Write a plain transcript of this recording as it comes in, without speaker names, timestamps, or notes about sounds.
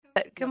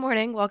Good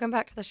morning. Welcome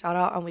back to the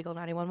Shoutout on Weagle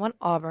 91.1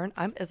 Auburn.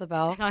 I'm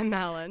Isabel. And I'm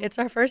Malin. It's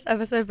our first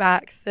episode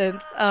back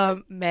since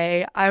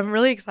May. I'm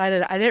really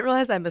excited. I didn't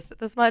realize I missed it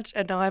this much,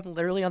 and now I'm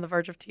literally on the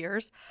verge of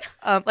tears.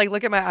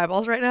 Look at my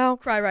eyeballs right now.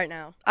 Cry right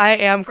now. I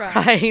am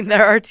crying.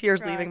 There are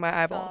tears Cry. leaving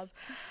my eyeballs.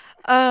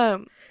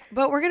 Sob.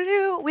 But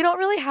we don't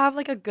really have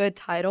like a good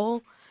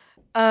title.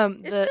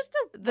 It's just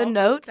the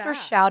notes are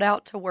shout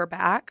out to we're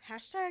back.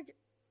 Hashtag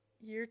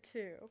year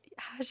 2.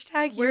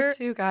 Hashtag year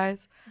 2,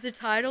 guys. The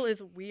title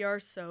is We Are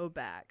So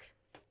Back.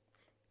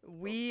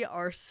 We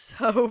are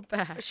so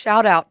back.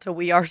 Shout out to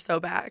We Are So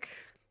Back.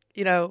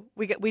 You know,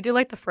 we do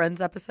like the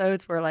Friends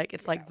episodes where like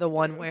it's like the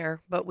one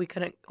where, but we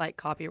couldn't like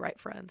copyright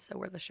Friends, so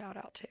we're the shout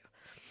out too.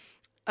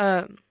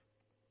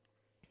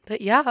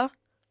 But yeah.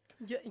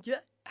 Yeah.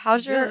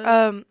 How's your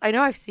I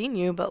know I've seen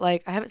you, but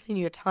like I haven't seen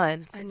you a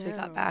ton since we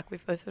got back.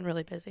 We've both been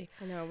really busy.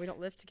 I know, we don't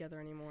live together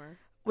anymore.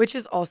 Which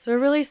is also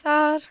really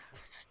sad.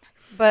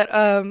 But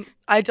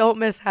I don't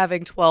miss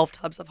having 12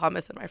 tubs of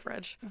hummus in my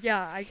fridge.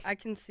 Yeah, I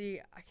can see.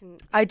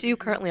 I do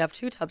currently have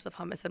 2 tubs of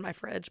hummus in my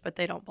fridge, but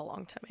they don't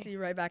belong to me. See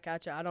right back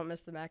at you. I don't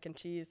miss the mac and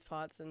cheese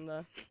pots in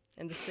the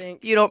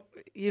sink. You don't.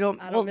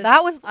 I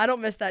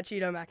don't miss that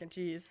Cheeto mac and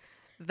cheese.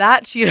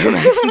 That Cheeto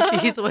mac and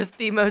cheese was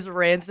the most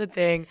rancid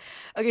thing.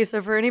 Okay,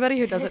 so for anybody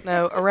who doesn't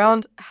know,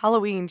 around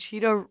Halloween,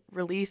 Cheeto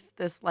released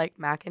this like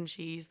mac and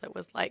cheese that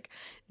was like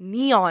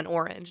neon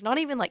orange, not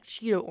even like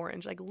Cheeto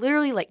orange, like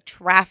literally like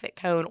traffic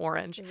cone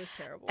orange. It was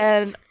terrible.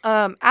 And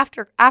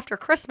after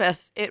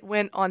Christmas, it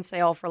went on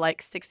sale for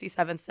like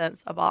 67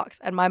 cents a box,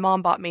 and my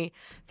mom bought me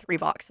 3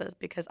 boxes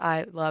because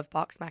I love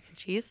box mac and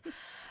cheese.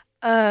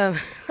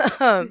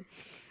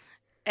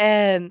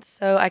 And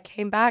so I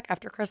came back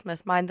after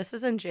Christmas. This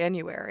is in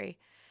January.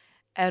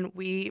 And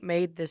we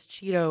made this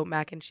Cheeto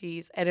mac and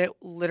cheese. And it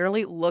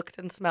literally looked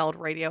and smelled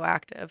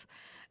radioactive.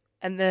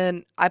 And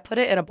then I put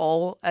it in a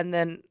bowl. And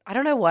then I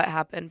don't know what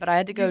happened, but I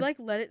had to go. You, like,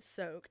 let it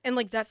soak. And,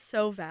 like, that's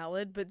so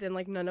valid. But then,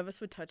 like, none of us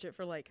would touch it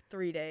for, like,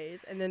 3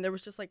 days. And then there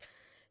was just, like,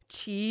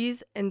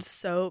 cheese and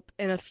soap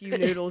and a few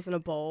noodles in a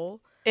bowl.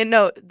 And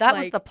no, that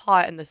was the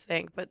pot in the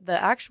sink, but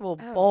the actual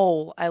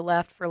bowl I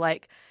left for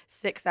like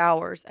 6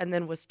 hours and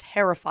then was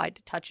terrified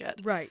to touch it.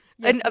 Right.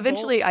 Yes, and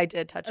eventually I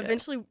did touch it.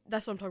 Eventually,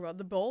 that's what I'm talking about.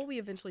 The bowl, we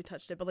eventually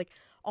touched it, but like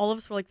all of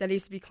us were like, that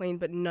needs to be clean,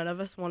 but none of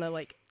us want to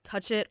like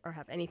touch it or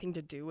have anything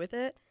to do with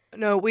it.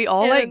 No, we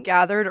all like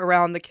gathered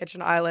around the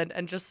kitchen island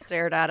and just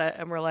stared at it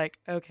and we're like,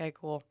 okay,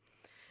 cool.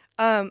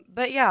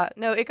 But yeah,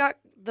 no,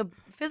 the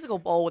physical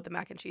bowl with the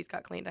mac and cheese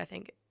got cleaned, I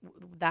think,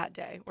 that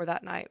day or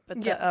that night.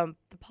 But the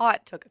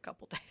pot took a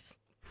couple days.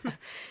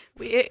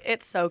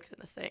 It soaked in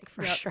the sink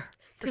for sure.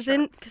 Because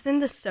then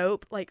the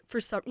soap, like for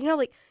some,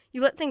 like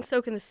you let things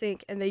soak in the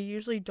sink and they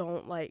usually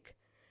don't like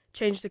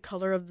change the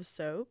color of the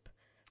soap.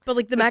 But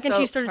like the mac and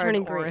cheese started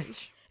turning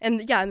orange. And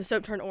the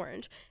soap turned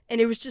orange.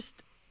 And it was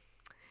just.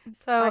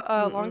 So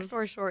long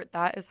story short,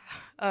 that is,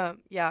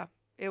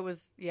 it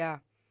was, yeah.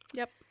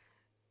 Yep.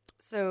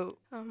 So,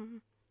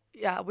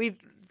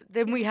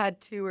 we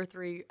had 2 or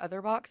 3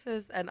 other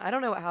boxes, and I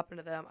don't know what happened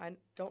to them. I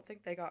don't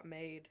think they got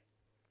made,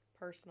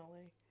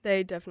 personally.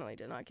 They definitely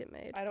did not get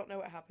made. I don't know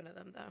what happened to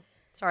them, though.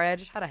 Sorry, I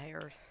just had a hair,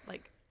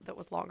 like, that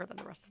was longer than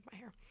the rest of my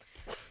hair.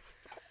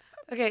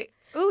 Okay.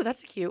 Ooh,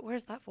 that's cute.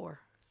 Where's that for?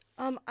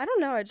 I don't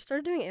know. I just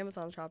started doing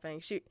Amazon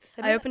shopping.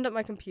 I opened up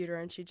my computer,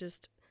 and she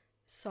just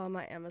saw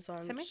my Amazon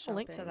shopping. Send me shopping. a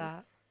link to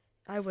that.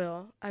 I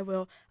will.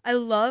 I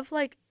love,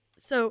 like,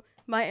 so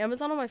my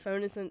Amazon on my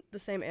phone isn't the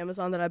same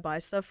Amazon that I buy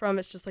stuff from.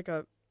 It's just like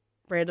a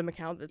random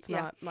account that's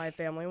not my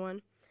family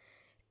one.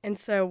 And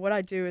so what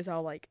I do is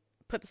I'll like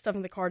put the stuff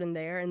in the cart in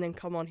there and then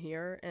come on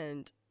here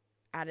and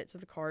add it to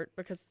the cart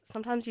because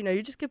sometimes,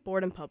 you just get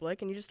bored in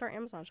public and you just start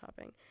Amazon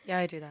shopping. Yeah,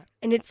 I do that.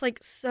 And it's like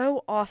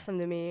so awesome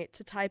to me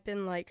to type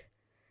in like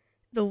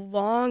the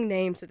long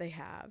names that they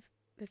have.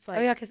 It's like,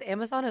 oh yeah, because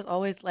Amazon is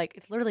always like,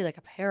 it's literally like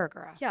a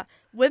paragraph. Yeah,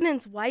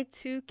 women's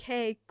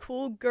Y2K,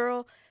 cool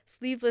girl,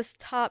 sleeveless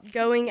top,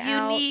 going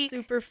unique, out,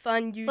 super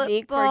fun,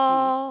 unique,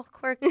 football,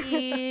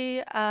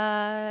 quirky.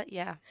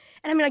 Yeah.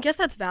 And I mean, I guess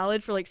that's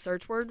valid for like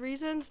search word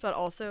reasons, but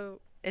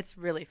also it's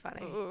really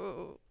funny.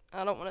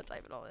 I don't want to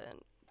type it all in,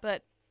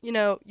 but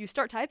you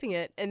start typing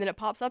it, and then it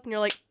pops up, and you're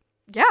like,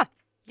 yeah,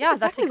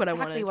 that's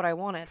exactly what I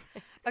wanted.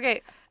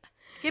 Okay.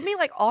 Give me,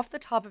 like, off the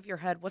top of your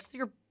head, what's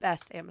your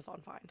best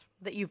Amazon find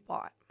that you've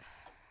bought?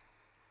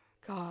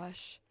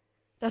 Gosh,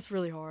 that's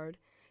really hard.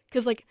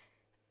 Because, like,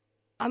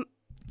 I'm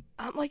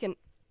like an...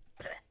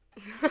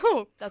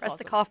 oh, that's Press awesome.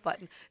 the cough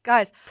button.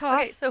 Guys, cough.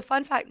 Okay, so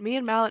fun fact, me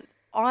and Malin,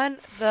 on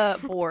the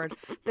board,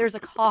 there's a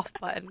cough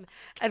button.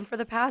 And for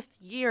the past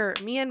year,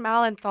 me and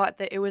Malin thought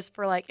that it was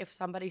for, like, if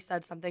somebody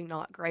said something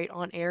not great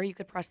on air, you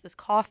could press this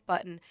cough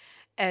button,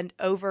 and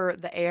over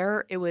the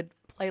air, it would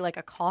play, like,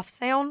 a cough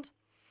sound.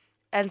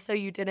 And so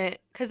you didn't,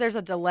 because there's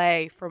a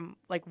delay from,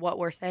 like, what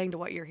we're saying to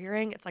what you're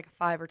hearing. It's like a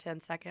 5 or 10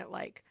 second,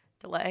 like,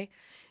 delay.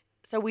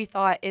 So we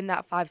thought in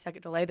that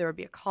 5-second delay there would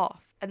be a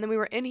cough. And then we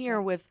were in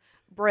here with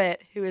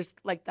Britt, who is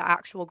like the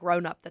actual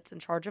grown up that's in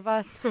charge of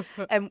us,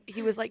 and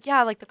he was like,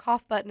 yeah, like the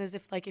cough button is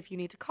if you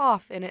need to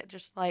cough, and it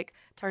just like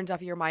turns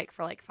off your mic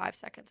for like 5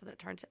 seconds and then it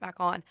turns it back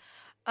on.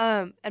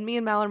 And me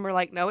and Malin were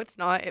like, no, it's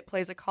not. It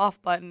plays a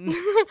cough button.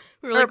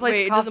 We were like,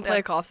 wait, it doesn't play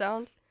a cough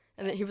sound?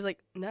 And then he was like,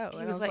 no. He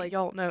and was I was like,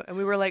 y'all know. And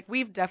we were like,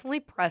 we've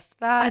definitely pressed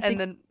that and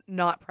then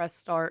not pressed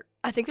start.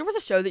 I think there was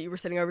a show that you were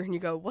sitting over here and you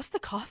go, what's the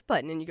cough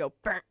button? And you go,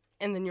 burn.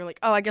 And then you're like,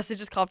 oh, I guess it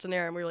just coughed in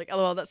air. And we were like,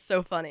 LOL, that's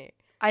so funny.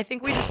 I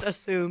think we just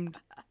assumed.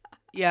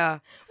 Yeah.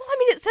 Well, I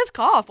mean, it says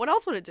cough. What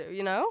else would it do,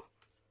 you know?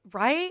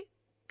 Right?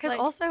 Because Like-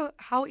 also,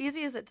 how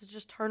easy is it to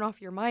just turn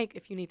off your mic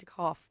if you need to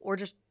cough or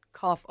just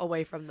cough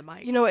away from the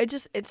mic? You know, it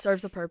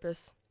serves a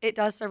purpose. It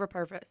does serve a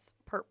purpose.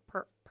 Purpose.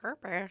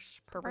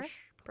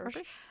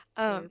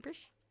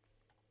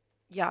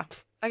 Yeah.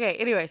 Okay,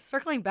 anyway,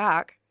 circling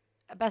back,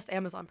 best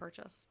Amazon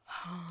purchase.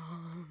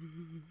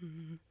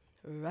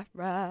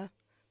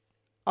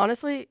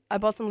 Honestly, I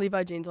bought some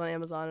Levi jeans on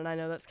Amazon, and I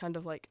know that's kind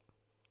of like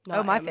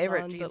not my Amazon,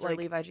 favorite but, jeans are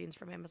Levi jeans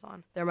from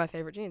Amazon. They're my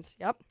favorite jeans.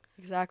 Yep,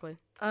 exactly.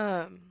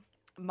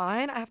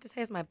 Mine, I have to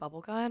say, is my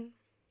bubble gun.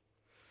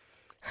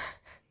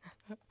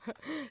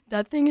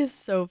 That thing is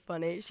so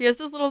funny. She has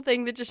this little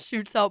thing that just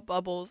shoots out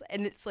bubbles,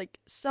 and it's like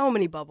so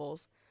many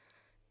bubbles,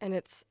 and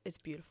it's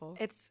beautiful.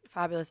 It's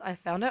fabulous. I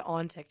found it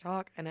on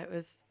TikTok, and I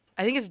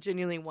think it's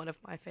genuinely one of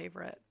my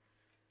favorite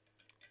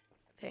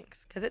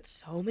things because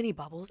it's so many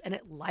bubbles, and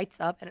it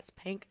lights up, and it's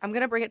pink. I'm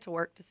going to bring it to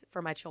work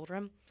for my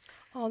children.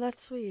 Oh,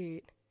 that's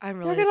sweet. I'm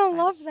really They're going to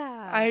excited. love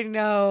that. I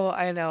know.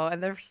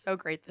 And they're so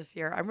great this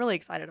year. I'm really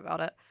excited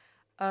about it.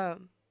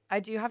 I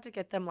do have to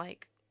get them,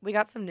 like, we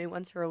got some new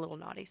ones who are a little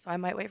naughty, so I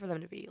might wait for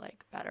them to be,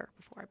 like, better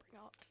before I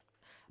bring out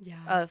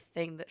a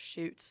thing that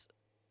shoots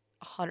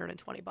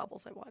 120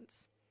 bubbles at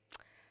once.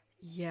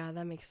 Yeah,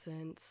 that makes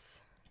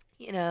sense.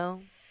 You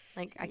know?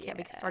 Like, I can't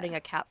be starting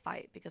a cat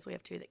fight because we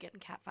have two that get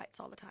in cat fights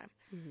all the time.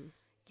 Mm-hmm.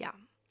 Yeah.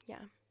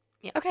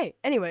 Okay,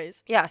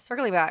 anyways. Yeah,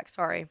 circling back.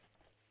 Sorry.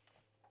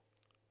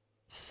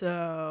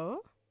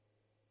 So,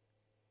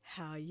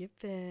 how you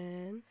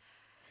been?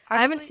 Actually,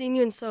 I haven't seen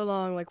you in so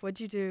long. Like, what'd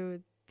you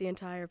do the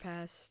entire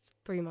past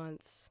 3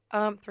 months?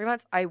 3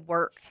 months, I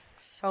worked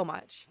so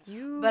much.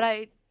 You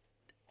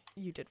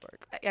did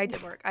work. I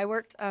did work. I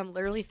worked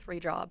literally 3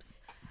 jobs.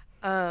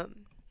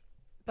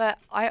 But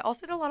I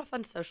also did a lot of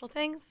fun social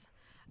things.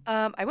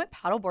 I went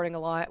paddleboarding a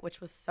lot,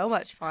 which was so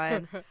much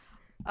fun.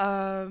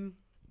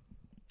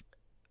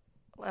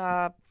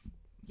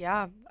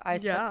 Yeah, I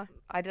spent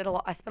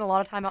a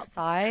lot of time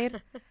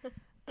outside.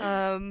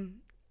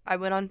 I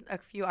went on a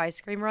few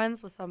ice cream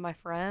runs with some of my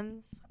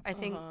friends. I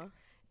think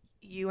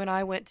you and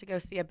I went to go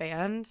see a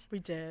band. We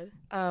did.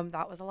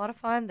 That was a lot of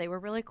fun. They were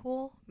really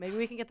cool. Maybe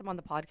we can get them on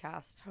the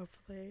podcast.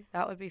 Hopefully.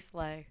 That would be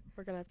slay.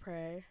 We're going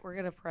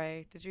to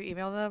pray. Did you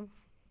email them?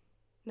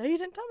 No, you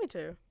didn't tell me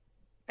to.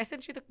 I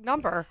sent you the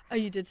number. Oh,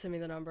 you did send me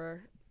the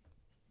number.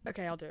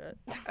 Okay, I'll do it.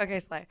 Okay,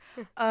 slay.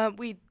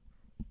 We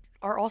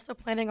are also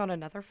planning on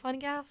another fun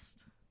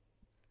guest.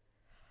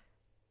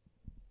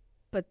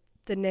 But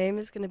the name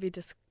is going to be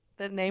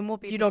The name will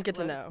be You don't get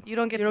to know. You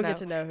don't get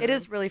to know who. It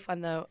is really fun,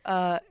 though.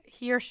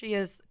 He or she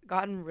has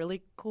gotten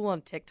really cool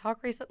on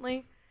TikTok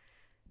recently.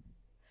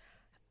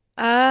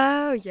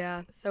 Oh,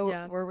 yeah.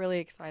 So we're really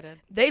excited.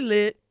 They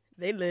lit.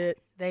 They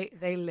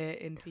lit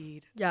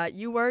indeed. Yeah,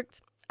 you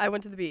worked. I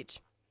went to the beach.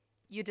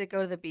 You did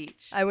go to the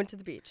beach. I went to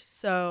the beach.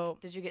 So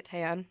Did you get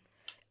tan?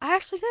 I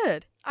actually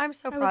did. I'm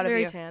so I was proud of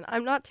very you. tan.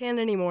 I'm not tan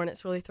anymore, and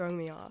it's really throwing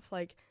me off.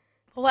 Like,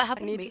 Well, what I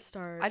happened need to me? to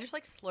start. I just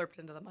like slurped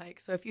into the mic.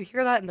 So if you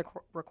hear that in the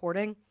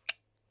recording,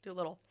 do a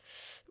little.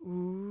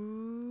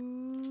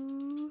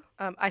 Ooh.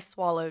 I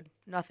swallowed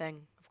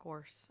nothing, of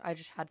course. I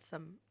just had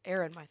some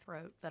air in my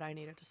throat that I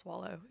needed to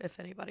swallow. If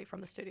anybody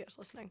from the studio is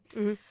listening.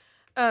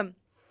 Mm-hmm.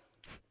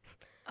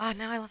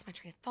 Now I lost my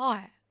train of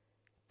thought.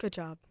 Good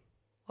job.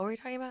 What were we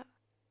talking about?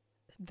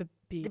 The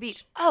beach. The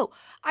beach. Oh,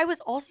 I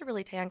was also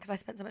really tan because I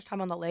spent so much time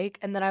on the lake,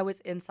 and then I was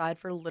inside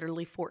for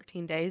literally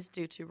 14 days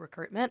due to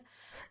recruitment,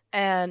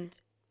 and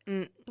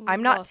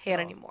I'm not tan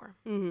anymore.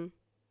 Mm-hmm.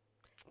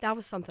 That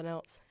was something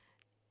else.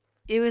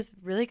 It was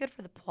really good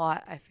for the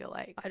plot, I feel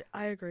like.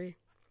 I agree.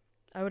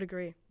 I would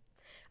agree.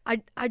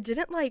 I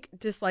didn't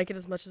dislike it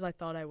as much as I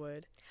thought I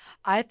would.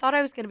 I thought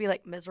I was going to be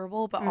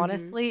miserable, but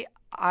honestly,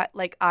 I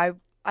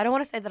don't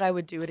want to say that I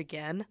would do it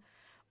again,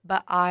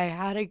 but I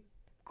had a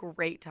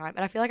great time.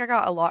 And I feel like I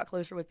got a lot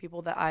closer with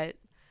people that I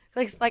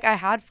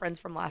had friends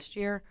from last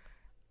year,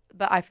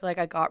 but I feel like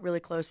I got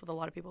really close with a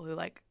lot of people who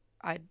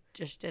I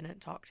just didn't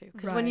talk to.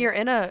 Because when you're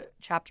in a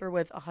chapter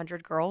with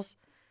 100 girls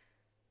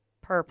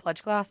per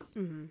pledge class,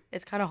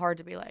 it's kind of hard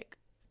to be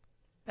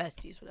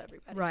besties with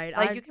everybody.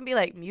 Right. You can be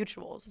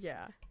mutuals.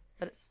 Yeah.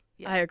 But it's,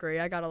 I agree.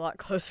 I got a lot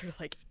closer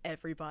to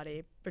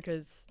everybody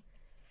because,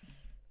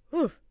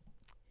 whew,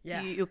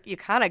 yeah. You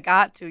kind of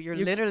got to. You're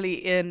literally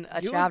in a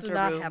chapter room. You do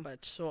not room. have a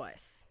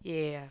choice.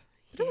 Yeah.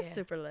 But it was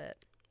super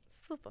lit.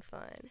 Super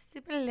fun.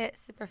 Super lit,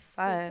 super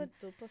fun.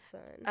 Super duper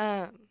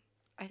fun.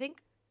 I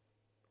think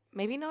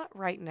maybe not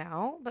right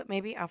now, but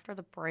maybe after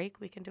the break,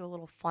 we can do a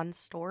little fun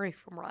story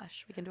from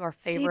Rush. We can do our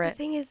favorite. See, the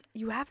thing is,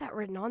 you have that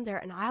written on there,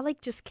 and I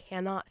like just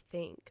cannot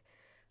think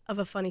of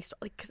a funny story.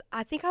 Like, because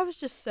I think I was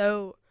just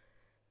so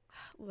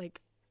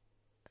like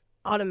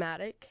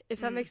automatic,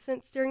 if that makes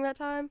sense, during that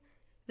time,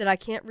 that I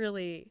can't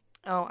really.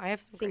 Oh, I have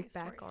some think great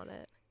back stories. on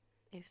it.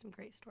 I have some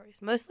great stories.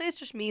 Mostly, it's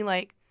just me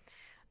like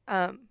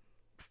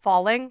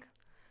falling.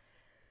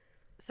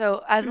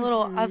 So as a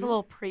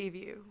little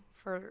preview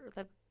for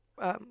the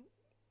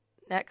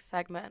next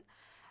segment.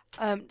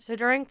 So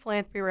during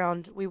philanthropy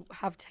round, we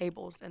have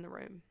tables in the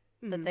room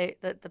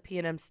that the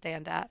P&M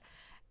stand at,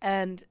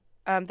 and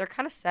they're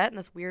kind of set in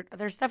this weird.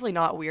 There's definitely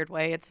not a weird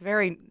way. It's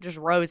very just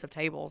rows of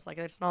tables. Like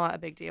it's not a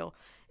big deal.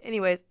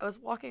 Anyways, I was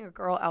walking a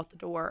girl out the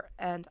door,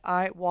 and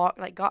I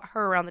got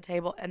her around the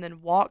table, and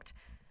then walked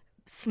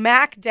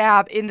smack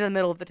dab into the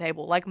middle of the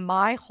table. Like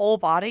my whole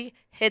body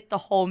hit the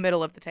whole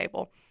middle of the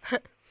table.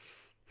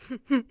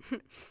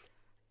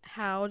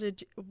 How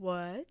did you?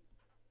 What?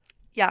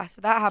 Yeah,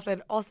 so that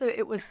happened. Also,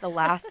 it was the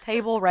last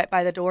table right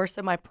by the door.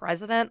 So my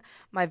president,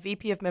 my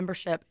VP of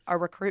membership, our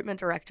recruitment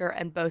director,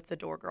 and both the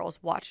door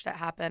girls watched it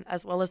happen,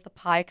 as well as the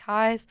Pi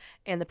Kais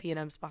and the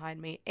P&Ms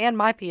behind me, and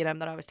my P&M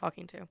that I was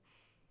talking to.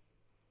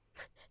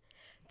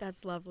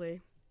 That's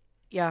lovely.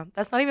 Yeah,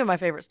 that's not even my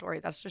favorite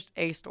story. That's just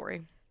a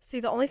story. See,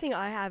 the only thing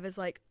I have is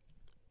like,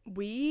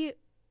 we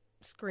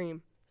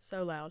scream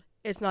so loud.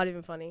 It's not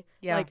even funny.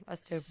 Yeah, like,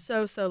 us too.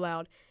 So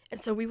loud. And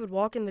so we would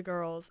walk in the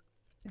girls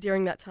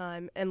during that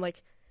time, and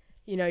like,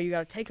 you know, you got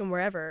to take them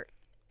wherever,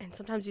 and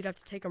sometimes you'd have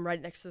to take them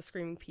right next to the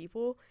screaming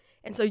people,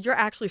 and so you're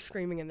actually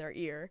screaming in their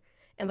ear,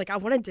 and like I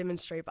want to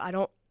demonstrate, but I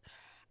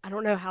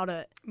don't know how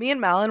to. Me and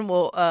Malin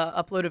will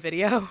upload a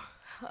video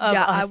of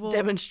us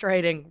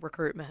demonstrating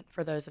recruitment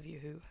for those of you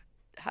who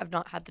have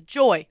not had the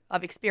joy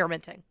of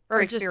experimenting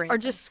or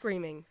just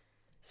screaming.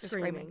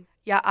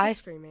 Yeah,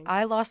 screaming.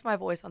 I lost my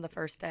voice on the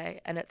first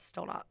day, and it's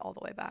still not all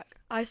the way back.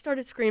 I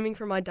started screaming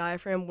from my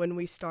diaphragm when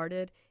we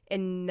started,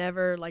 and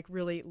never like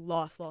really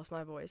lost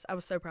my voice. I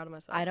was so proud of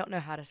myself. I don't know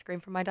how to scream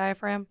from my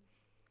diaphragm.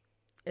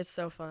 It's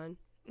so fun.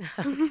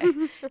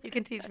 Okay, you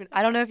can teach me.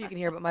 I don't know if you can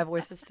hear, but my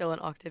voice is still an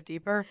octave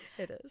deeper.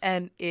 It is,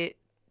 and it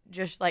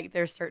just like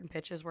there's certain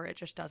pitches where it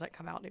just doesn't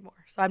come out anymore.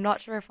 So I'm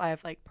not sure if I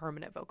have like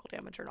permanent vocal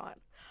damage or not.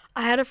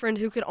 I had a friend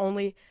who could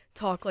only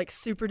talk like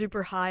super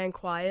duper high and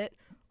quiet,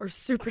 or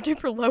super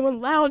duper low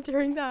and loud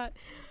during that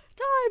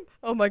time.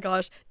 Oh my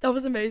gosh, that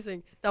was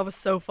amazing. That was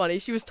so funny.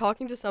 She was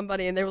talking to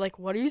somebody and they were like,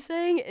 "What are you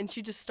saying?" And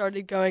she just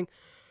started going,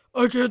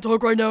 "I can't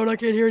talk right now and I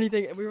can't hear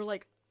anything." And we were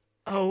like,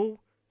 "Oh."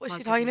 Was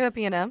she talking to a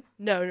P&M?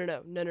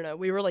 No.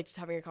 We were like just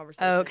having a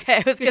conversation. Oh,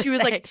 okay. She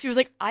was like, I don't know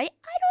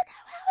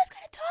how I'm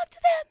gonna talk to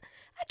them.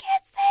 I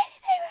can't say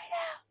anything right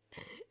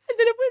now. And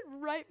then it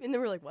went right, and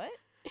then we're like, what?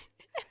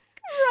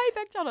 Right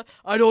back down to,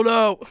 I don't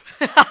know.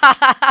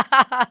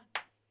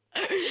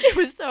 It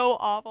was so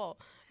awful.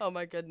 Oh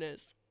my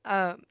goodness.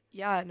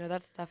 Yeah, no,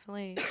 that's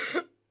definitely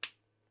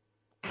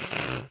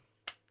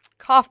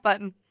cough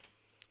button.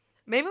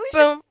 Maybe we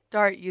should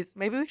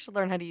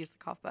learn how to use the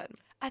cough button.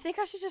 I think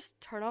I should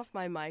just turn off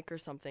my mic or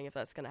something if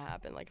that's gonna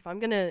happen. Like if I'm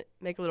gonna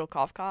make a little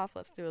cough,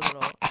 let's do a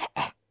little.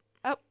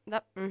 Oh,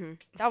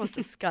 that was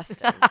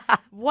disgusting.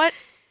 What?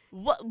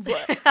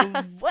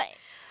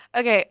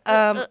 Okay.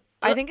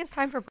 I think it's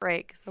time for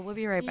break, so we'll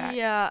be right back.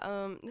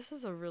 Yeah. This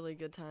is a really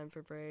good time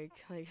for break.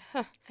 Like,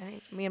 I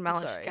think me and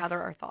Malin should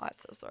gather our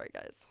thoughts. So sorry,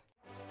 guys.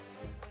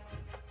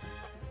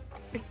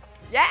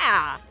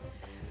 Yeah.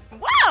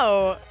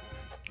 Whoa.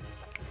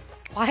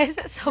 Why is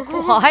it so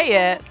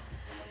quiet?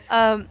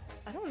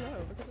 I don't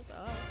know because it's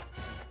up.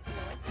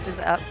 Is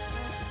it up?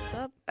 It's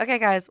up. Okay,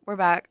 guys, we're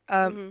back.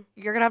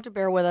 You're gonna have to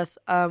bear with us.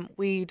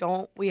 We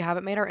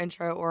haven't made our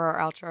intro or our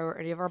outro or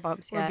any of our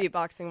bumps yet. We're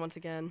beatboxing once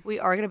again. We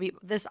are gonna beat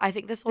this. I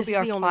think this will be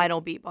our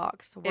final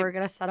beatbox. So we're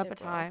gonna set up a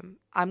time.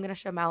 I'm gonna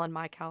show Malin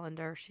my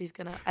calendar. She's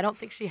gonna. I don't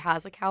think she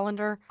has a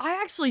calendar. I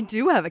actually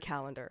do have a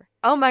calendar.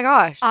 Oh my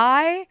gosh.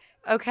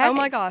 Okay. Oh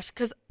my gosh,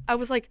 because I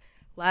was like,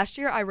 last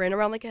year I ran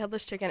around like a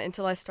headless chicken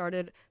until I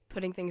started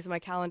putting things in my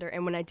calendar.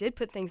 And when I did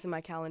put things in my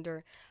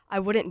calendar, I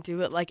wouldn't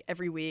do it like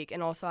every week.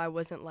 And also I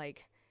wasn't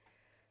like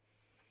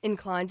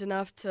inclined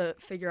enough to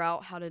figure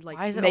out how to like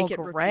make it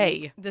gray.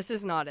 Repeat. This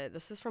is not it.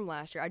 This is from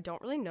last year. I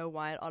don't really know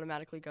why it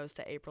automatically goes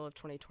to April of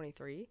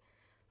 2023.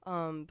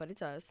 But it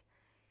does.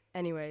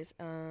 Anyways,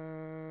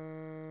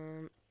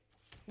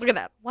 look at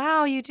that.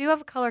 Wow, you do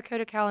have a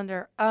color-coded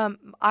calendar.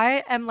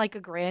 I am like a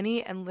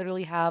granny and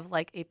literally have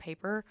like a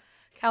paper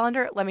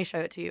calendar. Let me show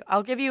it to you.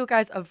 I'll give you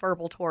guys a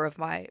verbal tour of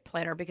my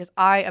planner because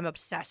I am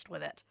obsessed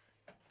with it.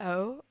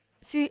 Oh,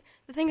 see,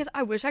 the thing is,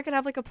 I wish I could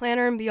have like a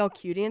planner and be all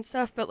cutie and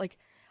stuff, but like,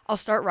 I'll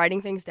start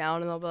writing things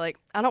down and I'll be like,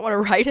 I don't want to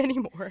write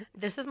anymore.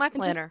 This is my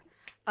planner.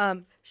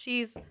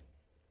 She's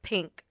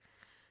pink.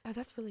 Oh,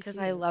 that's really because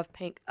I love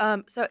pink.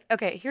 So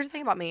okay, here's the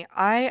thing about me.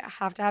 I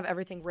have to have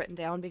everything written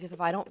down because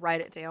if I don't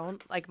write it down,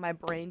 like my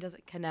brain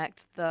doesn't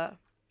connect the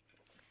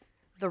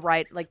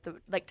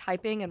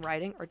typing and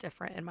writing are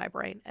different in my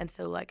brain, and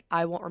so like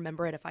I won't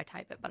remember it if I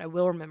type it, but I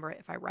will remember it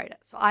if I write it.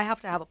 So I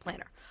have to have a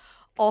planner.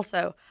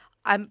 Also,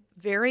 I'm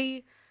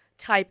very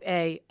type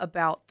A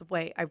about the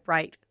way I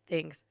write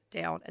things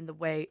down and the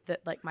way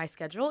that like my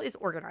schedule is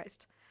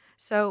organized.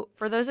 So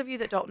for those of you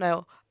that don't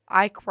know,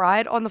 I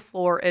cried on the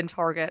floor in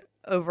Target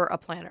over a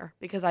planner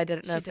because I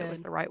didn't know if it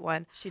was the right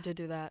one. She did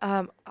do that.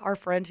 Our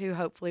friend who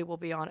hopefully will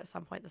be on at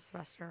some point this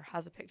semester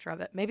has a picture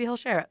of it. Maybe he'll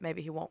share it.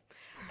 Maybe he won't.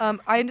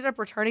 I ended up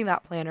returning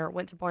that planner,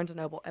 went to Barnes &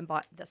 Noble, and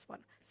bought this one.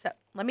 So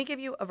let me give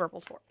you a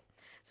verbal tour.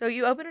 So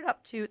you open it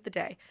up to the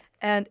day.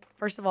 And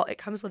first of all, it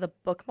comes with a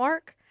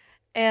bookmark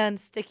and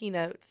sticky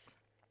notes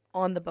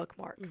on the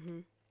bookmark,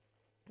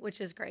 which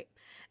is great.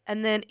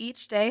 And then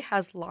each day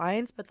has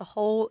lines, but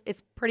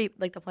it's pretty,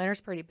 like the planner's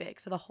pretty big.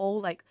 So the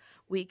whole like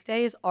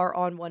weekdays are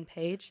on one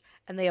page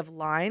and they have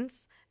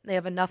lines. And they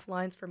have enough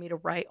lines for me to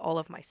write all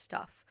of my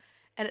stuff.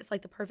 And it's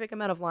like the perfect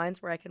amount of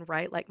lines where I can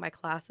write like my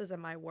classes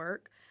and my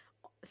work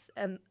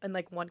and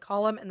like one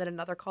column and then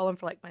another column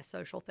for like my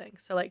social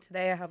things. So like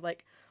today I have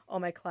like all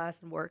my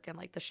class and work and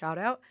like the shout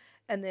out.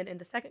 And then in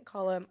the second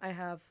column, I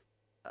have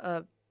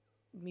a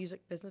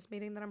music business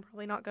meeting that I'm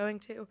probably not going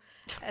to.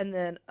 And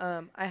then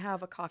I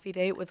have a coffee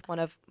date with one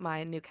of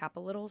my new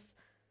Kappa Littles.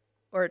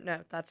 Or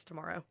no, that's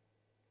tomorrow.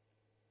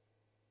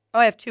 Oh,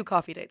 I have 2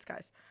 coffee dates,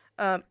 guys.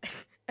 And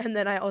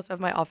then I also have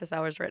my office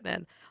hours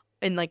written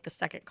in like the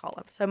second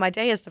column. So my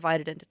day is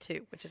divided into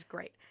 2, which is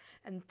great.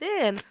 And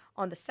then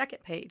on the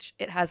second page,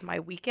 it has my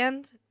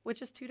weekend,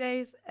 which is 2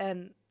 days,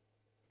 and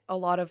a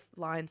lot of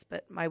lines,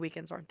 but my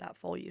weekends aren't that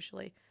full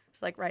usually.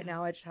 So like right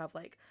now I just have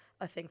like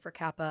a thing for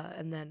Kappa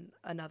and then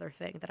another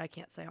thing that I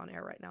can't say on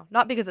air right now.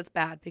 Not because it's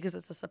bad, because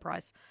it's a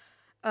surprise.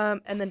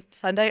 And then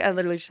Sunday, I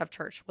literally just have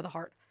church with a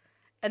heart.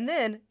 And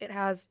then it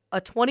has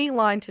a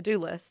 20-line to-do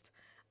list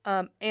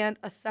and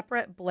a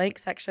separate blank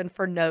section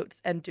for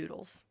notes and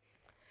doodles.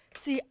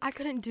 See, I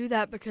couldn't do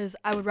that because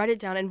I would write it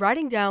down. And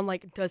writing down,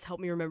 like, does help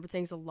me remember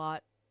things a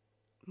lot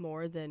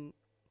more than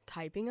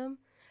typing them.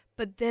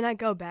 But then I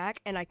go back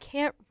and I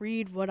can't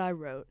read what I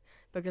wrote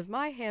because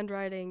my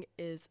handwriting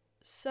is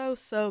so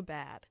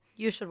bad.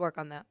 You should work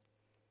on that.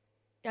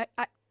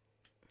 I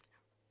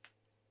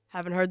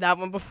haven't heard that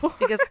one before.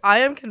 Because I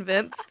am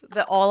convinced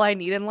that all I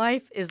need in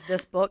life is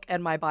this book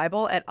and my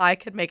Bible, and I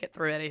could make it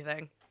through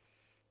anything.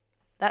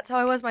 That's how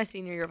I was my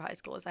senior year of high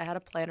school, is I had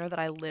a planner that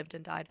I lived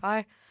and died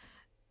by,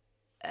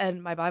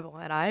 and my Bible,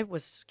 and I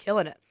was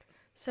killing it.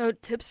 So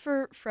tips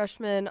for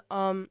freshmen, get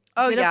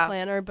a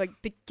planner, but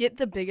get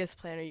the biggest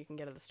planner you can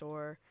get at the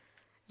store.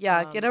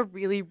 Yeah, get a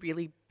really,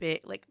 really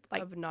big, like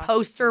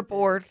poster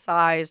board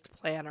sized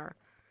planner.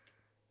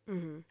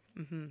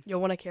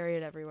 You'll want to carry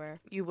it everywhere.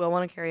 You will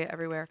want to carry it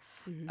everywhere.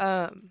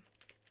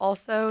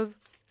 Also,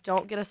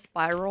 don't get a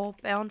spiral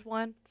bound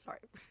one. Sorry.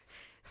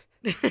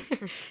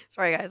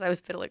 Sorry, guys. I was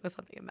fiddling with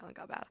something and Melon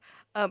got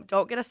bad.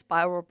 Don't get a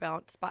spiral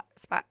bound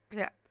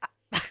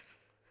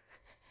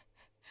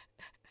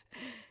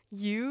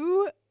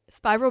You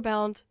spiral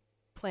bound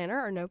planner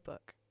or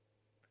notebook?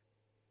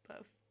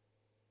 Both.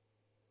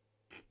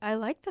 I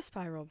like the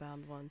spiral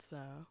bound ones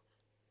though.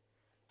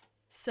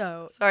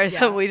 So sorry, yeah.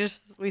 So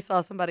we saw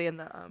somebody in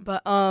the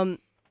But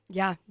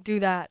yeah, do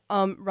that.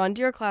 Run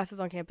to your classes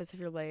on campus if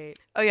you're late.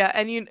 Oh yeah,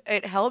 and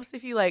it helps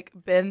if you like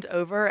bend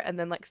over and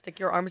then like stick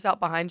your arms out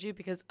behind you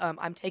because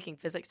I'm taking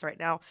physics right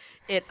now.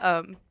 It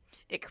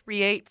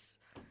creates,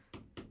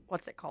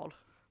 what's it called?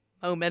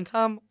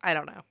 Momentum? I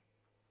don't know.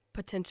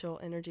 Potential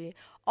energy.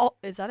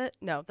 Is that it?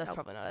 No, that's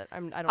probably not it.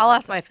 I'll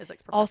ask my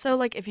physics professor. Also,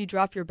 like if you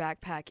drop your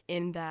backpack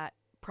in that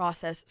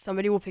process,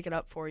 somebody will pick it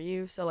up for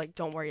you. So like,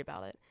 don't worry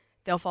about it.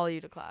 They'll follow you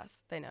to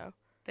class. They know.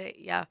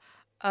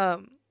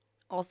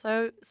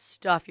 Also,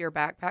 stuff your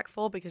backpack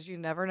full because you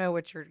never know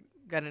what you're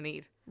gonna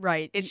need.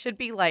 Right. It should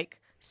be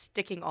like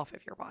sticking off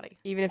of your body.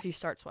 Even if you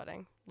start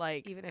sweating.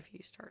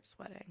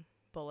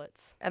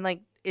 Bullets. And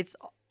like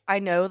I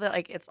know that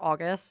like it's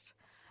August,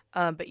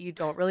 but you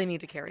don't really need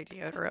to carry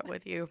deodorant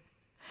with you.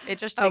 It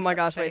just takes oh my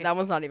gosh, space. wait, that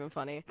one's not even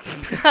funny.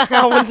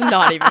 That one's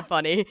not even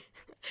funny.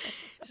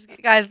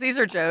 Guys, these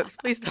are jokes.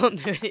 Please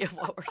don't do any of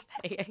what we're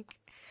saying.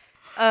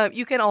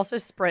 You can also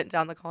sprint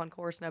down the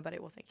concourse. Nobody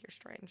will think you're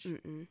strange.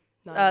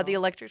 The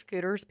electric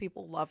scooters,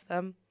 people love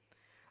them.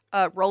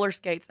 Roller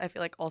skates, I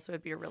feel like also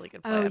would be a really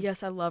good plan. Oh,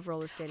 yes, I love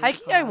roller skating.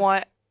 Hiking, I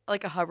want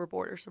like a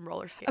hoverboard or some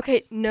roller skates.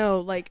 Okay, no,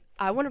 like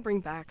I want to bring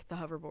back the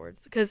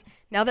hoverboards because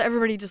now that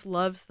everybody just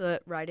loves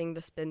riding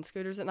the spin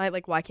scooters at night,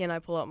 like why can't I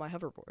pull out my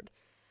hoverboard?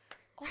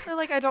 Also,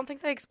 like I don't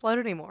think they explode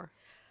anymore.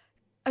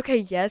 Okay,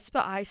 yes,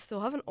 but I still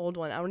have an old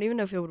one. I don't even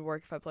know if it would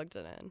work if I plugged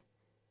it in.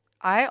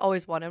 I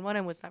always wanted one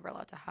and was never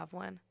allowed to have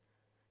one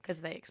because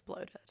they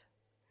exploded.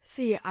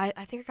 See, I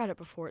think I got it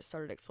before it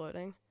started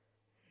exploding.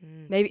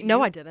 Maybe. So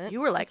no, I didn't.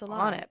 You were like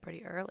on it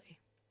pretty early.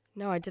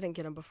 No, I didn't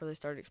get them before they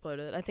started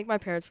exploding. I think my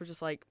parents were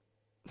just like,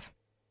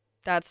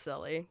 that's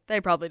silly.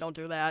 They probably don't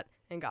do that,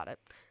 and got it.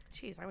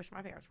 Jeez, I wish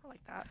my parents were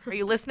like that. Are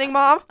you listening,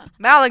 Mom?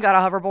 Malin got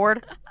a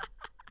hoverboard.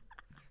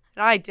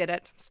 And I did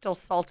it. Still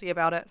salty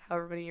about it,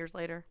 however many years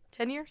later.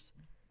 10 years?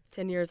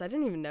 10 years. I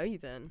didn't even know you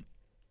then.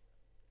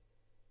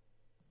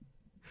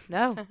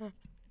 No.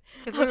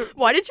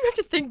 Why did you have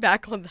to think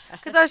back on that?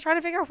 Because I was trying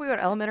to figure out if we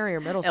went elementary or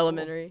middle school.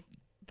 Elementary.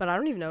 But I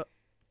don't even know.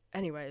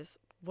 anyways,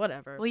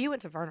 whatever. Well, you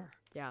went to Verner.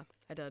 Yeah,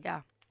 I did.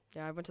 Yeah.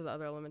 Yeah, I went to the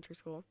other elementary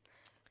school.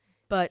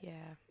 But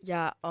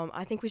yeah,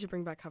 I think we should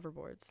bring back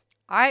hoverboards.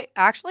 I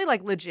actually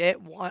like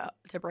legit want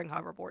to bring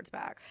hoverboards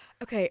back.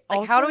 Okay, Like,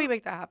 also, how do we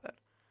make that happen?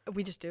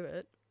 we just do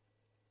it.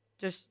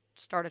 Just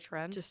start a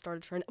trend? Just start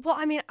a trend. Well,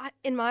 I mean,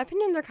 in my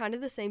opinion, they're kind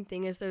of the same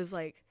thing as those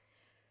like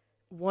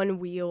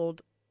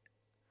one-wheeled.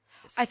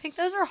 I think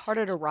those are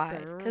harder to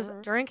ride because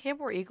during Camp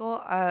War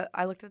Eagle,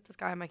 I looked at this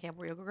guy in my Camp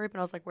War Eagle group and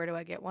I was like, where do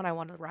I get one? I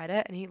want to ride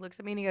it. And he looks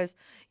at me and he goes,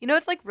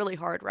 it's like really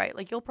hard, right?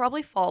 Like you'll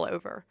probably fall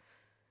over.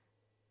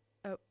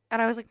 Oh.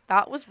 And I was like,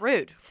 that was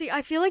rude. See,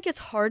 I feel like it's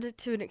hard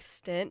to an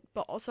extent,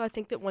 but also I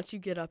think that once you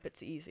get up,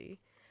 it's easy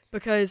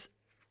because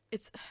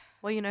it's.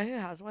 Well, you know who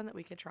has one that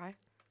we could try?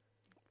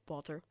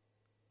 Walter.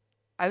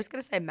 I was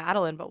going to say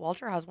Madeline, but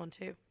Walter has one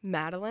too.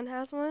 Madeline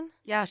has one?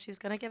 Yeah, she was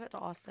going to give it to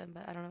Austin,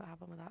 but I don't know what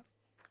happened with that.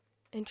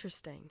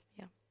 Interesting.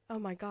 Yeah. Oh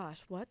my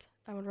gosh, what?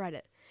 I want to ride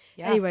it.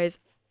 Yeah. Anyways,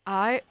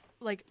 I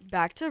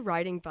back to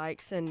riding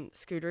bikes and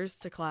scooters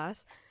to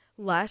class.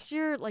 Last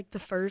year, like the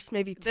first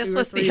maybe 2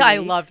 or 3 weeks, I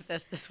loved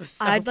this. This was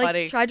so I'd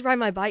funny. tried to ride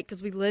my bike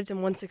because we lived in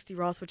 160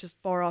 Ross, which is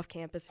far off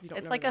campus. If you don't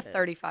know, it's like a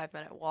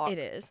 35-minute walk. It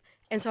is,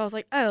 and so I was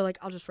like, oh, like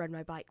I'll just ride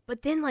my bike.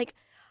 But then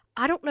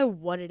I don't know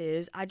what it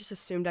is. I just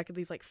assumed I could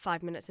leave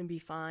 5 minutes and be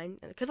fine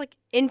because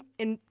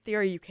in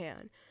theory you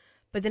can.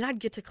 But then I'd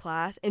get to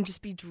class and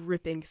just be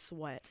dripping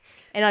sweat.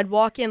 And I'd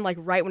walk in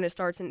right when it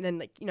starts and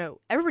then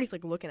everybody's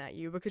looking at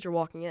you because you're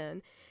walking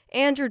in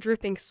and you're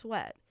dripping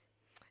sweat.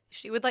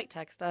 She would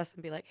text us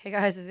and be like, hey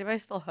guys, is anybody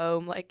still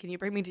home? Can you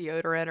bring me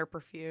deodorant or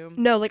perfume?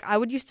 No, I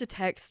would used to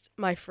text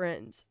my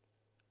friends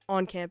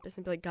on campus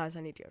and be like, guys,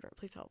 I need deodorant.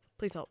 Please help.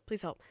 Please help.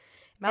 Please help.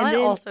 Melanie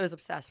also is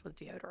obsessed with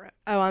deodorant.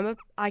 Oh,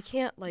 I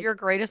can't Your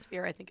greatest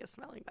fear, I think, is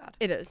smelling bad.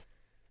 It is.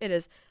 It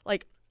is.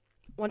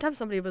 One time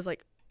somebody was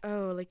like,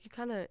 oh,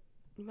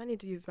 you might need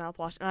to use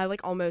mouthwash. And I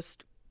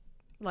almost,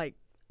 I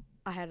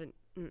had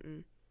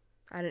an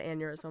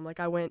aneurysm.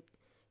 I went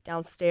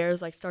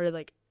downstairs,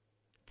 started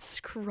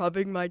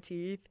scrubbing my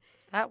teeth.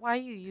 Is that why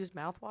you use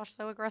mouthwash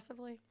so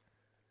aggressively?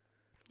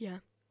 Yeah.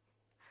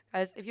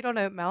 Guys, if you don't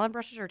know, Malin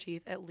brushes her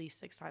teeth at least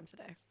 6 times a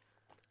day.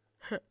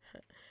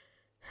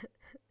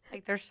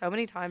 There's so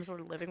many times when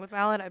we're living with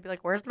Malin, I'd be like,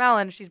 where's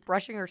Malin? She's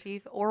brushing her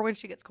teeth. Or when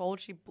she gets cold,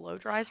 she blow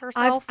dries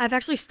herself. I've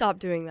actually stopped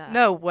doing that.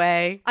 No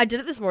way. I did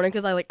it this morning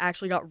because I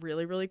actually got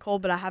really, really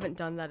cold, but I haven't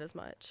done that as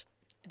much.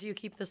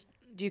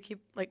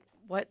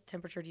 What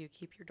temperature do you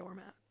keep your dorm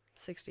at?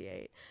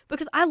 68.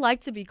 Because I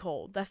like to be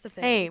cold. That's the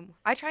thing. Same.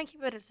 I try and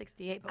keep it at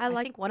 68, but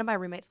I think one of my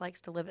roommates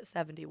likes to live at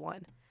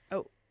 71.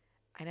 Oh.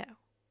 I know.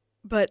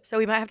 But so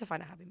we might have to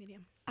find a happy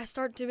medium. I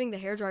start doing the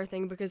hairdryer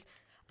thing because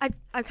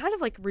I kind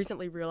of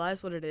recently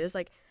realized what it is.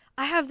 I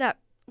have that,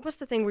 what's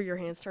the thing where your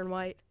hands turn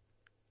white?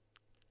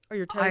 Or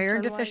your toes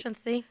Iron turn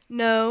deficiency?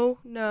 White?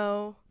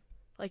 No.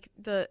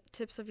 The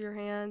tips of your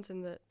hands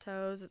and the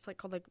toes, it's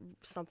called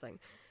something.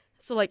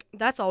 So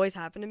that's always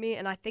happened to me,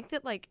 and I think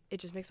that it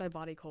just makes my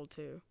body cold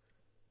too.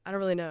 I don't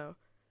really know.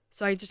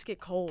 So I just get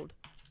cold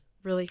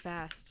really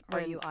fast. Are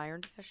you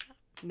iron deficient?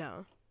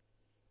 No.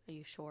 Are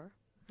you sure?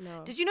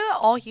 No. Did you know that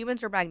all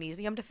humans are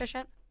magnesium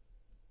deficient?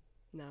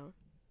 No.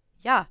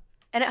 Yeah.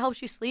 And it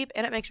helps you sleep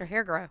and it makes your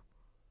hair grow.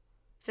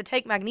 So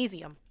take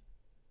magnesium.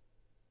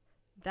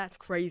 That's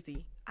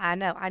crazy. I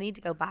know. I need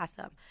to go buy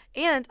some.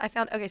 And I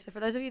found, okay, so for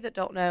those of you that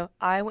don't know,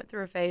 I went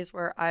through a phase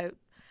where I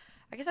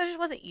guess I just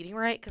wasn't eating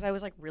right because I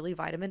was really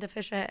vitamin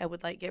deficient. I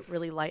would get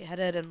really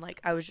lightheaded and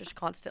I was just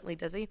constantly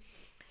dizzy.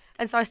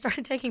 And so I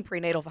started taking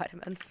prenatal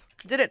vitamins.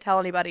 Didn't tell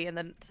anybody, and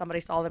then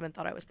somebody saw them and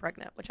thought I was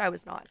pregnant, which I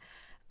was not.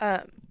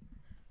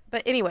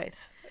 But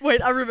anyways.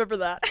 Wait, I remember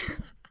that.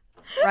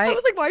 Right? I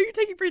was why are you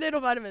taking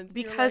prenatal vitamins?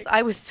 Because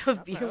I was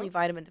severely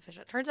vitamin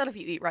deficient. Turns out if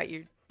you eat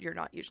right, you're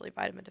not usually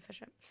vitamin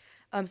deficient.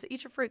 So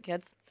eat your fruit,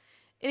 kids.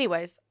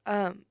 Anyways,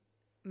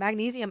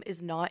 magnesium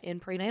is not in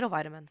prenatal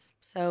vitamins.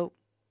 So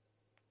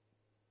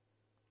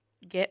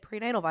get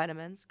prenatal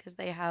vitamins because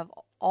they have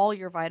all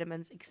your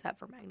vitamins except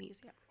for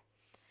magnesium.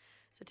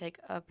 So take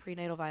a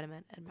prenatal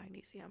vitamin and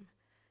magnesium.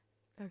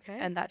 Okay.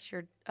 And that's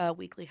your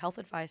weekly health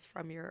advice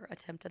from your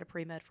attempt at a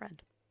pre-med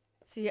friend.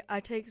 See,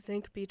 I take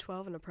zinc,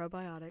 B12, and a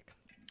probiotic.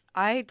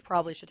 I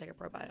probably should take a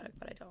probiotic,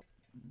 but I don't.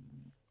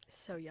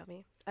 So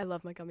yummy. I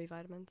love my gummy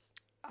vitamins.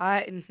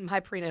 My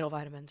prenatal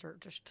vitamins are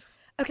just...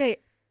 Okay,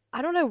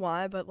 I don't know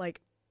why, but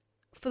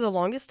for the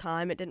longest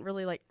time, it didn't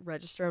really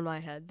register in my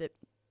head that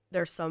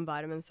there's some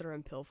vitamins that are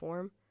in pill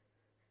form.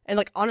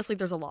 And honestly,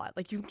 there's a lot.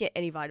 You can get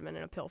any vitamin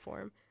in a pill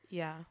form.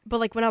 Yeah.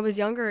 But when I was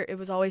younger, it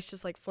was always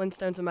just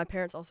Flintstones, and my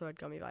parents also had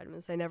gummy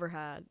vitamins. They never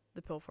had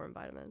the pill form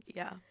vitamins.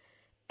 Yeah.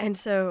 And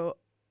so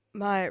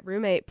my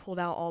roommate pulled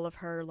out all of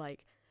her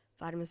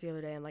vitamins the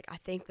other day, and I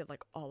think that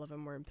all of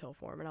them were in pill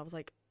form, and I was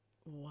like,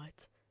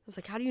 what? I was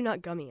like, how do you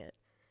not gummy it?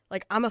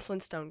 I'm a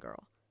Flintstone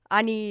girl.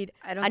 I need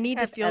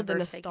to feel the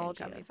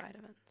nostalgia. Gummy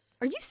vitamins.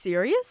 Are you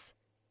serious?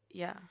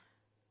 Yeah.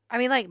 I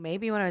mean,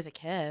 maybe when I was a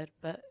kid,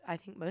 but I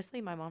think mostly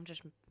my mom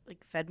just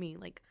fed me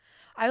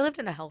I lived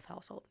in a health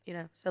household,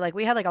 so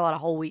we had a lot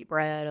of whole wheat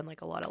bread and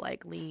a lot of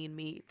lean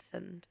meats,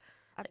 and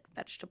like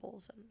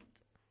vegetables and.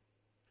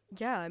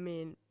 Yeah, I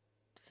mean.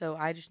 So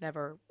I just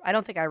never. I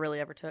don't think I really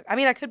ever took. I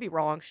mean, I could be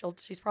wrong.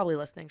 She's probably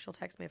listening. She'll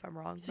text me if I'm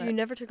wrong. So you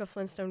never took a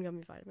Flintstone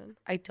gummy vitamin?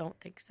 I don't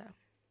think so.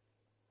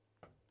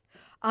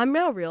 I'm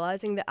now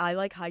realizing that I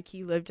like high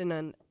key lived in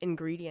an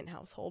ingredient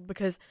household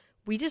because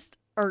we just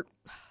are.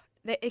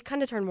 It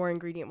kind of turned more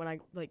ingredient when I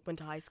like went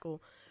to high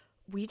school.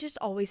 We just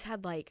always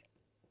had like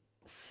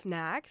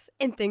snacks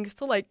and things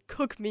to like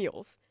cook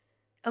meals.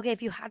 Okay,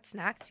 if you had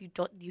snacks, you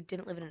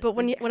didn't live in an. But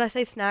when I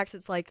say snacks,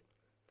 it's like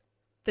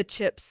the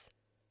chips,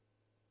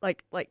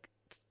 like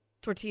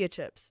tortilla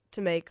chips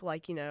to make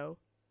like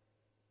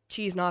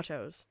cheese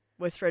nachos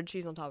with shredded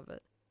cheese on top of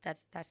it.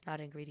 That's not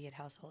ingredient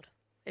household.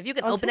 If you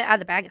can open it out of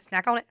the bag and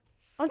snack on it.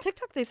 On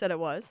TikTok, they said it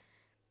was.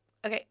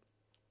 Okay,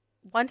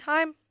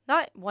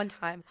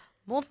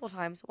 multiple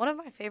times. One of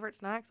my favorite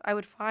snacks, I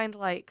would find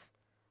like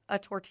a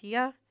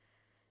tortilla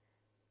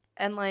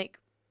and like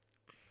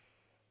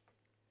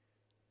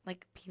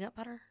peanut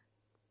butter.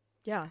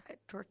 Yeah.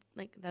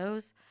 Like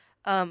those.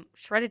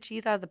 Shredded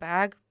cheese out of the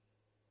bag.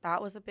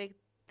 That was a big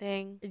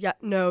thing. Yeah,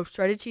 no,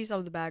 shredded cheese out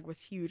of the bag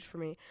was huge for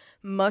me.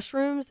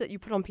 Mushrooms that you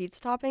put on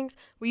pizza toppings.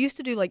 We used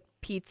to do like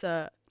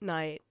pizza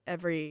night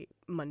every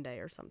Monday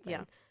or something.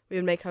 Yeah. We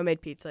would make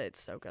homemade pizza.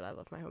 It's so good. I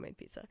love my homemade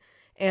pizza.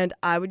 And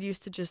I would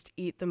used to just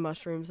eat the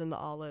mushrooms and the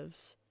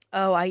olives.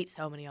 Oh, I eat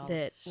so many olives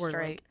that were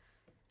straight. like,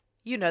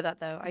 you know that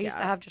though. I used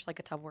to have just like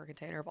a Tupperware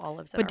container of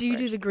olives. But do you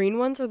do the green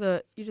ones or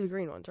you do the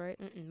green ones, right?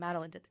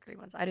 Madeline did the green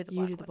ones. I do the black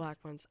ones. You do the black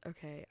ones.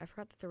 Okay. I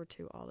forgot that there were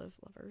 2 olive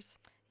lovers.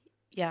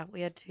 Yeah,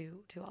 we had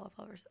two olive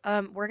lovers.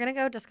 We're gonna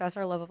go discuss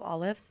our love of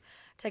olives.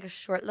 Take a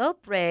short little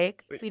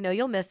break. We know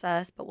you'll miss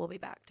us, but we'll be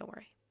back. Don't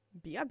worry.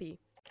 B.I.B.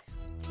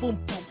 Boom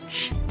boom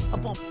shh. A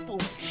boom boom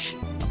shh.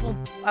 A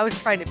boom. I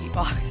was trying to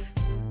beatbox.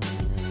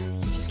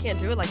 You just can't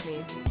do it like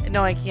me.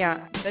 No, I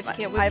can't. Bet you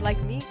can't whip like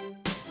me.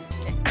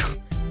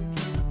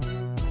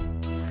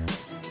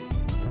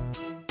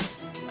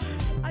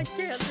 I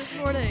can't this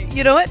morning.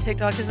 You know what?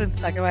 TikTok has been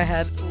stuck in my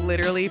head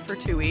literally for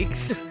 2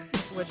 weeks.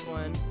 Which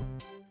one?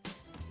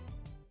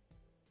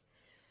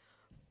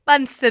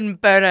 Bunsen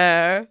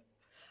burner.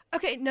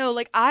 Okay, no,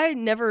 like I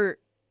never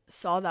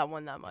saw that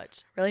one that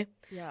much. Really?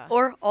 Yeah.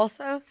 Or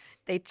also,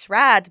 they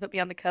tried to put me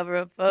on the cover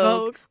of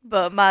Vogue.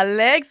 But my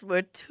legs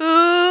were too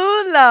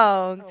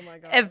long. Oh my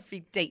god.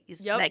 Every day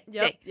is like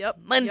day.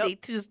 Monday,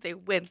 Tuesday,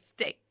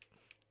 Wednesday.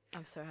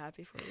 I'm so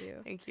happy for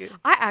you. Thank you.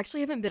 I actually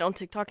haven't been on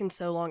TikTok in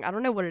so long. I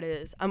don't know what it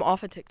is. I'm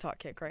off a TikTok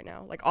kick right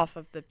now. Like off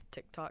of the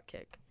TikTok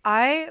kick.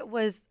 I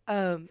was,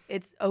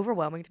 it's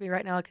overwhelming to me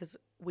right now because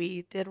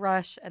we did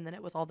Rush and then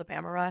it was all the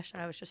Bama Rush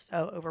and I was just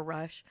so over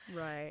Rush.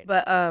 Right.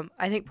 But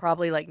I think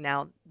probably like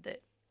now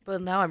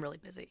I'm really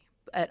busy.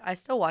 But I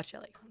still watch it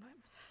like sometimes.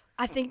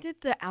 I think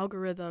that the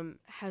algorithm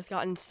has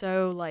gotten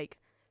so like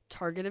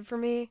targeted for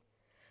me.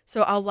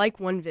 So I'll like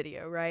one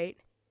video, right?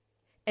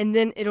 And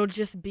then it'll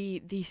just be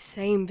the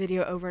same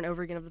video over and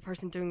over again of the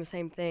person doing the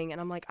same thing.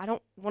 And I'm like, I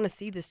don't want to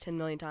see this 10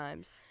 million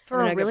times.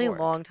 For a really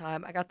long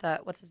time, I got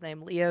that, what's his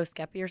name, Leo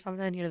Skeppy or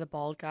something? You know, the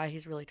bald guy.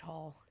 He's really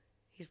tall.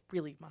 He's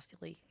really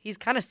muscly. He's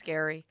kind of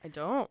scary. I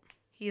don't.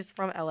 He's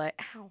from LA.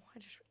 Ow.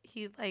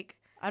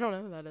 I don't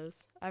know who that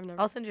is.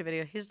 I'll send you a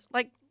video. He's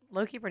like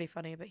low-key pretty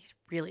funny, but he's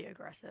really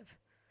aggressive.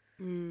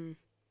 Gotcha.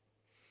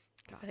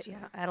 But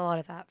yeah, I had a lot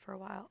of that for a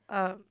while.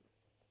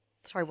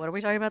 Sorry, what are we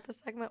talking about this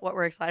segment? What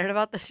we're excited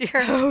about this year?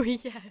 Oh,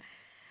 yes.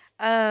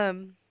 What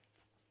am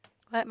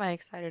I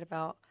excited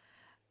about?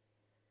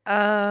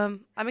 I'm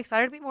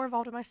excited to be more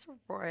involved in my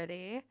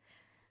sorority.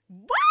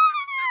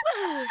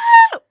 Woo!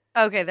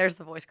 Okay, there's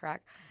the voice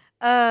crack.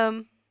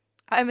 I'm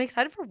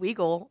excited for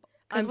Weagle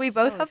because we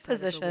both have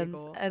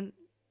positions, and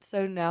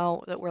so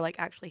now that we're like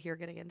actually here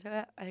getting into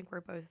it, I think we're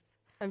both.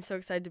 I'm so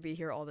excited to be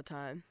here all the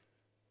time.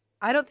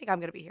 I don't think I'm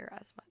gonna be here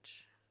as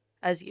much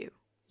as you.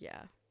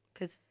 Yeah.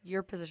 Because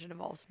your position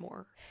involves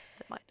more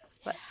than mine does.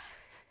 But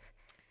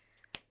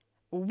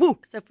woo!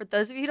 So for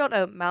those of you who don't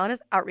know, Malin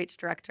is outreach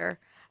director.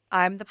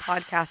 I'm the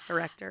podcast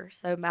director.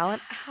 So Malin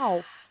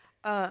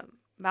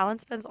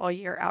spends all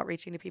year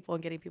outreaching to people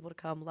and getting people to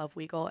come love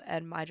Weagle.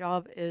 And my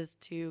job is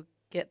to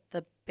get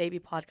the baby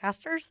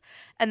podcasters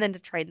and then to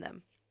train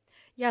them.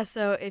 Yeah,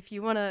 so if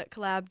you want to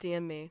collab,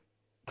 DM me.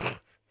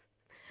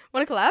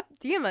 Want to collab?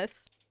 DM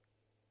us.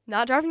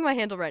 Not dropping my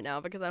handle right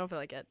now because I don't feel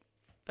like it.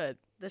 But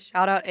the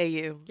Shoutout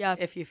AU, yeah,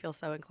 if you feel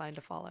so inclined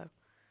to follow.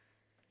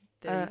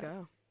 There you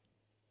go.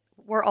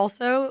 We're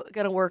also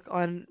going to work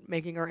on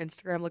making our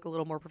Instagram look a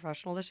little more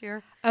professional this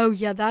year. Oh,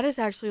 yeah, that is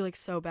actually, like,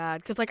 so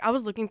bad. Because, like, I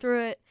was looking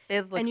through it,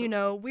 and,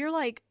 we're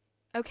like,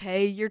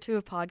 okay, year 2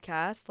 of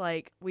podcast.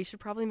 Like, we should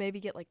probably maybe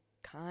get, like,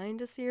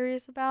 kind of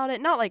serious about it.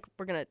 Not like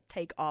we're going to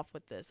take off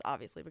with this,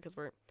 obviously, because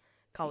we're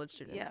college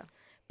students. Yeah.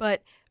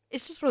 But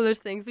it's just one of those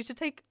things. We should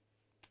take...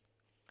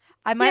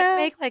 I might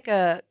make, like,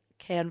 a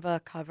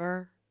Canva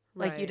cover,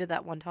 like you Right. did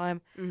that one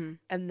time, Mm-hmm.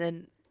 and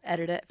then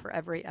edit it for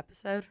every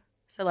episode.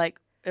 So, like,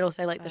 it'll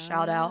say, like, the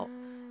shout out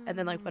and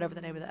then like whatever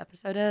the name of the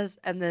episode is,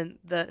 and then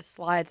the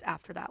slides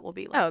after that will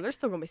be like, oh, they're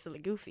still gonna be silly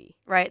goofy.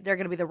 right? They're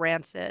gonna be the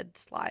rancid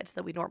slides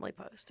that we normally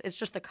post. It's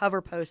just the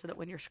cover post so that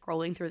when you're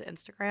scrolling through the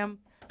Instagram,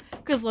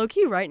 Because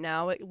low-key right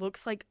now, it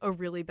looks like a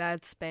really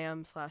bad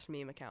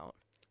spam/meme account.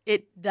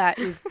 that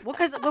is well,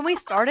 because when we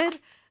started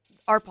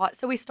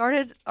we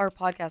started our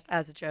podcast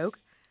as a joke,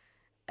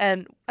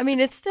 and I mean,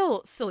 it's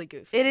still silly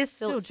goofy. it is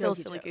still jokey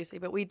silly joke. goosey,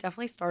 but we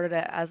definitely started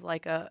it as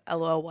like a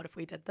LOL, what if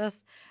we did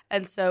this?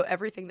 And so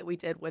everything that we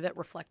did with it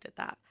reflected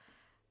that.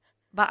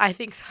 But I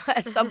think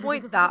at some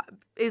point that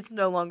is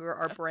no longer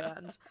our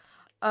brand.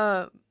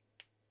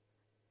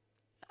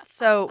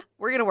 So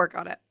we're gonna work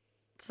on it.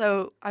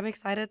 So I'm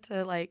excited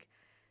to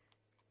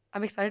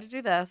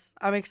do this.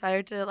 I'm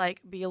excited to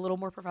like be a little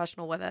more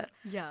professional with it.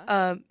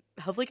 Yeah.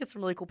 Hopefully get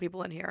some really cool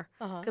people in here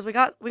Uh-huh. because we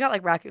got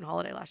like Raccoon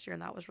Holiday last year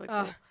and that was really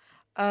cool.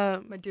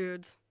 My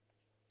dudes.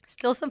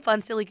 Still some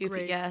fun, silly, goofy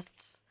Great.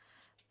 guests.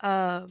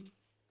 I'm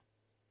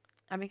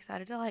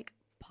excited to like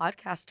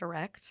podcast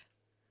direct.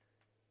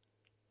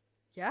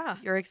 Yeah.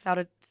 You're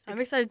excited. I'm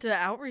excited to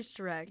outreach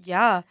direct.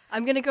 Yeah.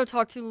 I'm going to go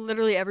talk to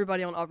literally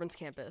everybody on Auburn's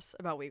campus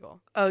about Weagle.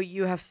 Oh,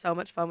 you have so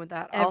much fun with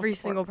that. I'll Every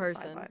support single from the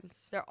person.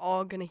 sidelines. They're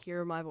all going to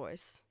hear my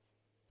voice,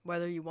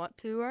 whether you want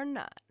to or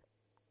not.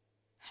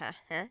 Ha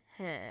ha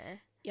ha.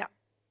 Yeah.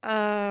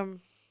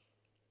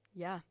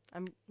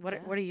 What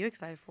are you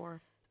excited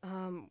for?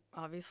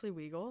 Obviously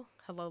Weagle.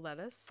 Hello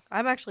Lettuce.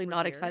 I'm actually We're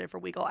not here. excited for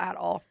Weagle at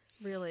all.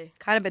 Really?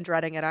 Kind of been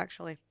dreading it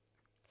actually.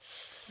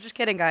 Just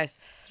kidding,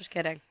 guys. Just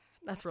kidding.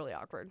 That's really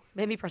awkward.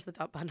 Made me press the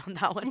dump button on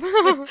that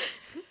one.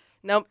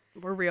 Nope.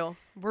 We're real.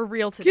 We're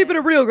real today. Keeping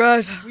it real,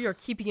 guys. We are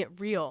keeping it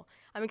real.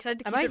 I'm excited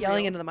to keep Am I it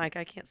yelling real. into the mic?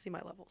 I can't see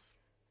my levels.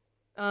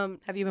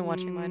 Have you been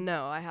watching mine?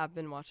 No, I have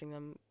been watching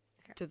them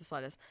to the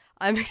slightest.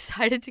 I'm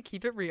excited to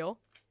keep it real.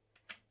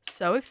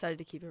 So excited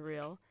to keep it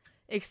real.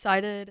 I'm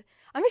excited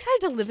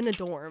to live in a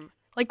dorm.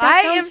 Like that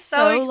I sounds am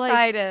so like,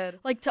 excited.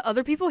 Like to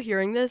other people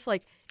hearing this,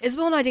 like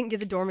Isabel and I didn't get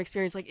the dorm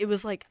experience. Like it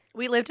was like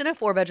We lived in a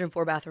 4-bedroom,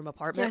 4-bathroom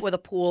apartment Yes. with a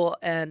pool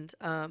and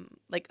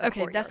like a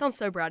okay, courtyard. that sounds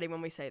so bratty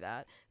when we say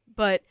that,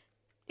 but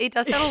It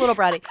does sound a little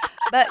bratty.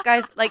 But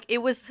guys, like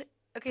it was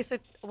okay, so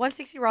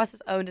 160 Ross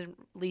is owned and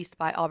leased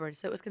by Auburn.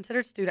 So it was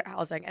considered student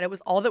housing and it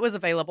was all that was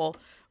available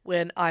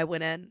when I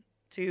went in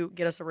to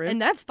get us a room.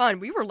 and that's fine.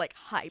 We were like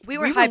hyped. We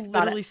were hyped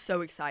about literally it.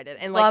 so excited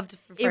and like Loved it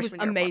was freshman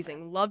year amazing.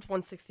 apartment. Loved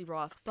 160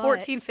 Ross. But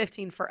 14,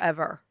 15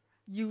 forever.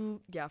 14,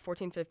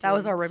 15. That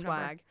was our room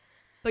swag. number.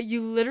 But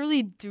you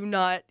literally do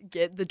not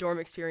get the dorm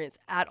experience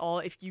at all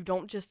if you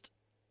don't just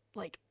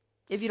like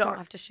If you don't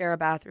have to share a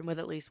bathroom with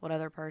at least one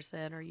other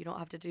person, or you don't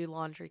have to do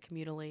laundry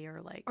communally,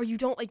 or like, or you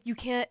don't like you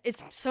can't.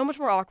 It's so much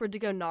more awkward to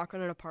go knock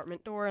on an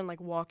apartment door and like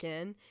walk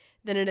in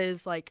than it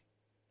is like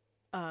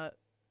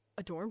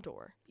a dorm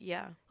door.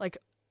 yeah, Like,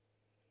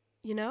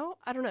 you know,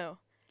 I don't know.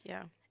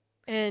 yeah,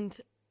 And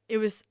it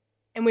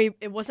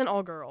wasn't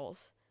all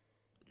girls,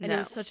 and it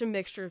was such a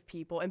mixture of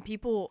people, and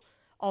people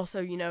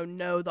also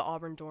know the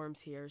Auburn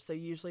dorms here, so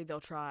usually they'll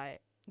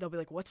be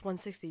like, what's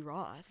 160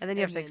 Ross? and then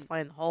you have to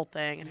explain the whole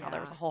thing and how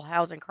there was Yeah. a whole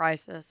housing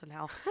crisis and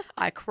how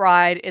I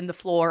cried in the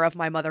floor of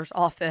my mother's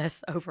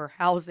office over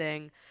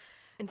housing.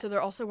 And so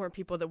there also weren't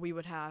people that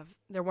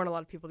there weren't a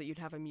lot of people that you'd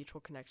have a mutual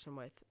connection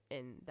with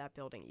in that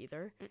building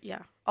either.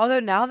 Yeah.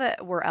 Although now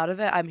that we're out of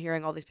it, I'm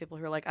hearing all these people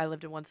who are like, I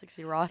lived in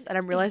 160 Ross, and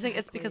I'm realizing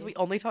it's because we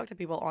Exactly. only talk to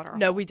people on our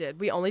No, hall. we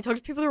did. We only talked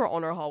to people that were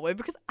on our hallway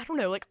because I don't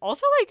know, like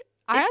also like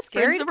I It's had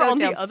scary friends to that were go on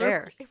the other.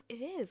 downstairs. It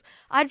is.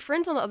 I had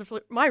friends on the other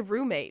floor. My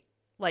roommate,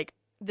 like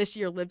this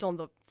year, lived on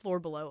the floor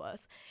below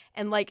us,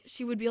 and like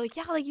she would be like,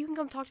 yeah, like you can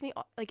come talk to me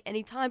like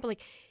anytime, but like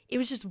it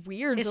was just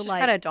weird It's to just like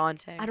kind of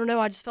daunting. I don't know.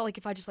 I just felt like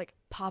if I just like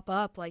pop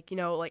up, like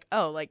like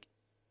oh like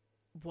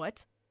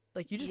what.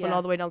 Like, you just went Yeah.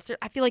 all the way downstairs.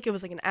 I feel like it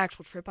was like an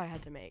actual trip I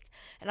had to make.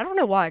 And I don't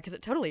know why, because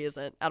it totally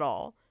isn't at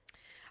all.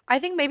 I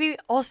think maybe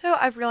also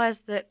I've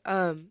realized that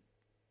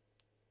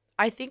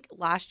I think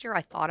last year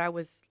I thought I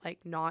was like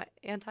not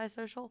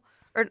antisocial,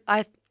 or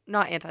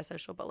not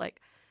antisocial, but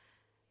like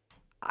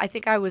I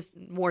think I was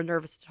more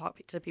nervous to talk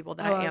to people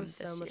than I am was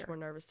this so much year. more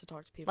nervous to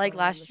talk to people. Like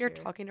than I am last this year,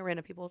 talking to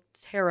random people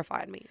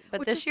terrified me, but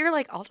Which this is- year,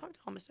 like I'll talk to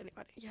almost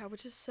anybody. Yeah,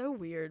 which is so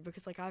weird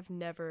because like I've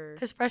never.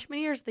 Because freshman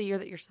year is the year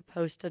that you're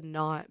supposed to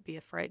not be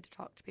afraid to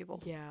talk to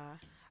people. Yeah.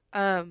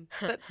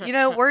 But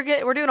we're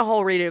doing a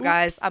whole redo,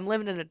 guys. Oops. I'm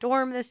living in a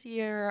dorm this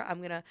year.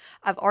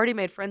 I've already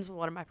made friends with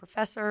one of my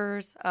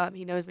professors.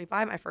 He knows me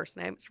by my first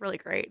name. It's really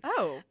great.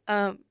 Oh.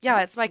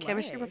 Yeah, it's my Slay.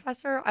 chemistry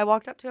professor. I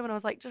walked up to him and I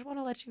was like, just want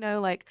to let you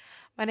know, like,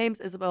 my name's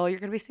Isabel. You're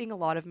gonna be seeing a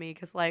lot of me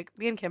because like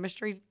me and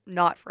chemistry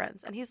not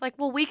friends. And he's like,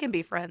 well, we can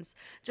be friends,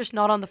 just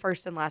not on the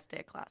first and last day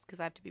of class because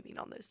I have to be mean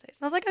on those days.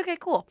 And I was like, okay,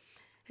 cool.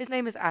 His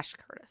name is Ash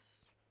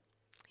Curtis.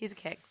 He's a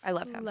king. I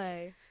love him.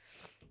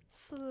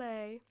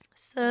 Slay.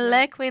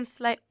 Slay Queen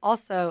Slay.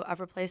 Also, I've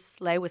replaced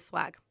Slay with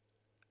swag.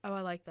 Oh,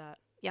 I like that.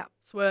 Yeah.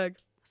 Swag.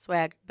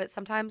 Swag. But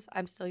sometimes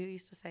I'm still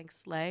used to saying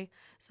slay,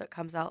 so it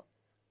comes out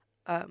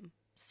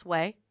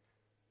sway.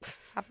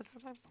 Happens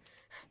sometimes.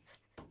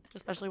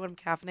 Especially when I'm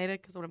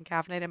caffeinated, because when I'm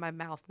caffeinated, my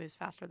mouth moves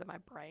faster than my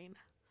brain.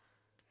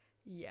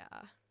 Yeah.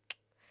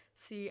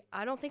 See,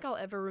 I don't think I'll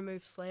ever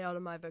remove slay out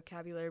of my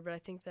vocabulary, but I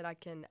think that I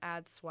can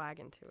add swag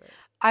into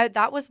it.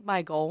 That was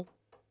my goal,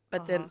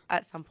 but then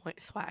at some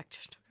point swag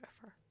just took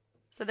over.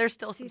 So there's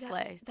still some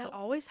slay. That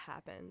always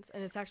happens,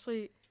 and it's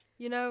actually,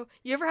 you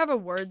ever have a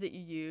word that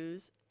you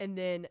use, and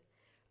then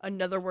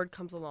another word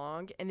comes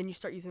along, and then you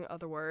start using the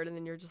other word, and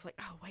then you're just like,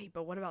 oh wait,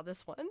 but what about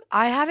this one?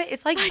 I have it.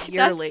 It's like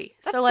yearly.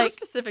 That's so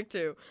specific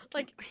too.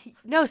 Like,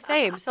 no,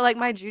 same. So like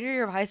my junior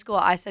year of high school,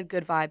 I said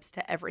good vibes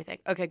to everything.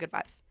 Okay, good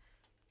vibes.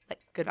 Like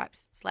good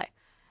vibes, slay.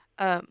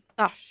 Oh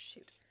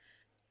shoot.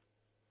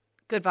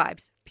 Good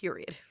vibes.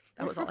 Period.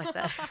 That was all I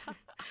said.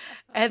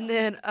 and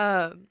then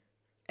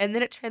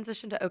it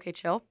transitioned to okay,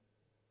 chill.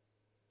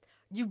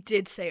 You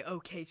did say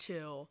okay,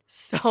 chill.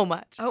 So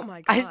much. Oh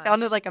my gosh. I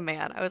sounded like a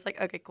man. I was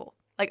like, okay, cool.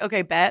 Like,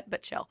 okay, bet,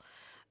 but chill.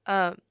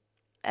 And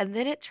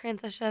then it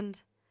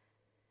transitioned.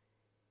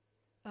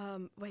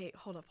 Wait,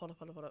 hold up.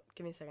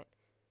 Give me a second.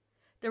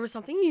 There was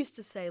something you used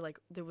to say, like,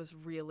 that was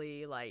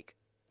really, like,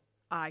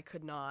 I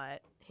could not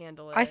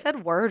handle it. I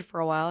said word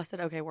for a while. I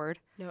said, okay, word.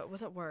 No, it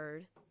wasn't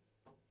word.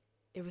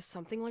 It was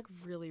something, like,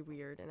 really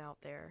weird and out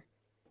there.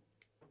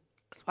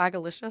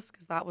 Swagalicious?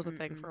 Because that was a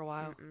thing for a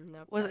while.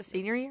 Nope, was it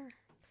senior year?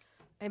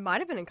 It might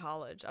have been in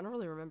college. I don't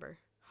really remember.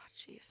 Oh,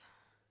 jeez.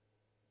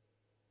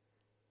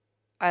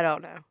 I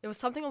don't know. It was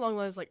something along the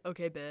lines like,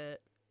 okay,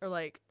 bet. Or,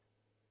 like,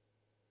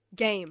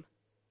 game.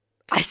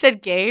 I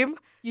said game?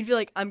 You'd be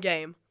like, I'm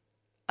game.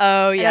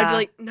 Oh, yeah. And I'd be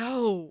like,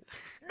 no.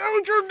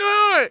 No, you're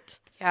not.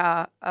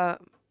 Yeah.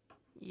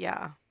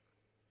 Yeah.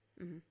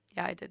 Mm-hmm.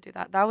 Yeah, I did do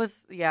that. That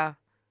was, yeah.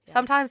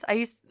 Sometimes I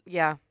used,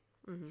 yeah.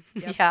 Mm-hmm.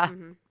 Yep. Yeah.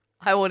 Mm-hmm.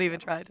 I won't even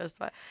try to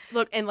justify.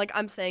 Look, and, like,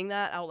 I'm saying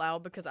that out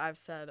loud because I've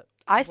said.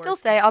 I still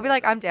say, I'll be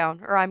like, I'm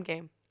down, or I'm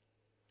game.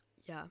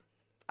 Yeah.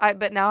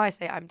 But now I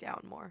say I'm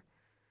down more.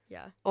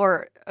 Yeah.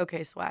 Or,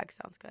 okay, swag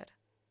sounds good.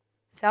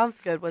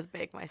 Sounds good was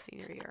big my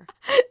senior year.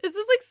 This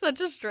is, like,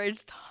 such a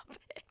strange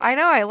topic. I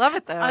know, I love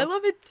it, though. I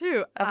love it,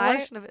 too.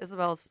 Evolution of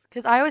Isabel's,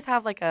 because I always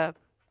have, like, a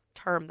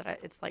term that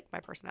it's, like, my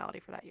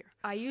personality for that year.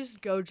 I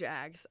used Go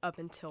Jags up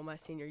until my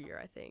senior year,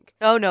 I think.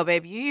 Oh, no,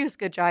 babe, you used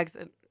Good Jags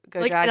in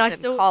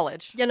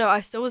college. Yeah, no, I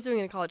still was doing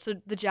it in college. So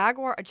the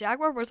Jaguar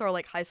was our,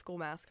 like, high school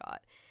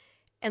mascot.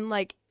 And,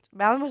 like...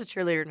 Malin was a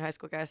cheerleader in high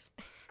school, guys.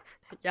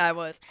 Yeah, I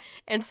was.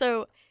 And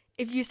so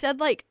if you said,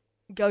 like,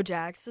 Go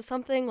Jags to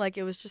something, like,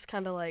 it was just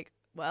kind of like,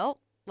 well,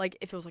 like,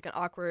 if it was, like, an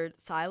awkward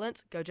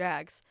silence, Go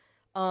Jags.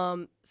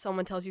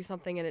 Someone tells you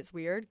something and it's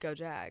weird, Go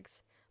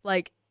Jags.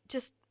 Like,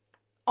 just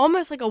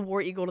almost like a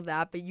War Eagle to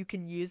that, but you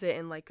can use it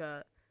in, like,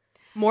 a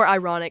more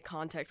ironic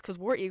context. Because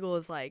War Eagle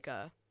is, like,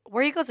 a...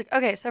 War Eagle's,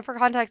 okay, so for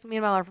context, me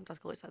and Malin are from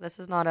Tuscaloosa. This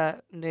is not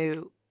a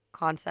new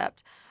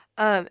concept.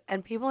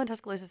 And people in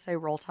Tuscaloosa say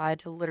roll tide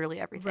to literally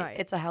everything. Right.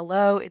 It's a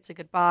hello, it's a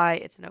goodbye,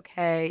 it's an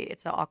okay,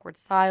 it's an awkward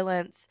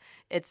silence,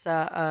 it's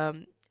a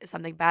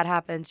something bad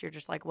happens, you're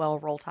just like, well,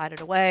 roll tide it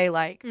away.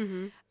 Like,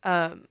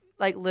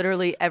 like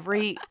literally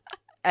every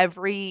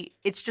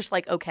it's just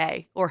like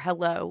okay or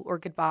hello or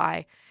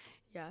goodbye.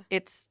 Yeah.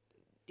 It's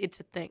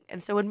a thing.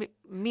 And so when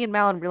me and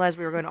Malin realized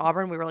we were going to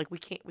Auburn, we were like, we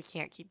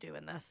can't keep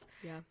doing this.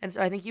 Yeah. And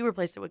so I think you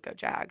replaced it with Go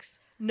Jags.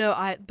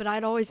 No, but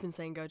I'd always been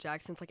saying Go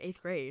Jags since, like,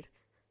 8th grade.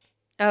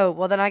 Oh,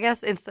 well, then I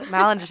guess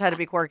Malin just had to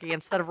be quirky.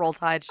 Instead of roll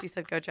tide, she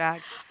said Go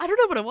Jags. I don't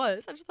know what it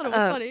was. I just thought it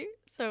was funny.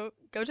 So,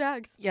 Go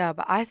Jags. Yeah,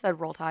 but I said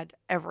roll tide to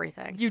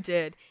everything. You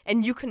did.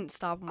 And you couldn't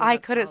stop when we I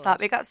got to couldn't stop.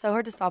 college. It got so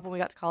hard to stop when we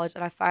got to college,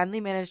 and I finally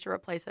managed to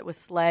replace it with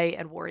Slay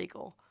and War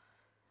Eagle.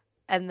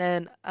 And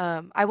then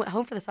I went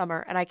home for the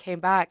summer, and I came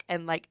back,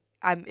 and, like,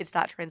 it's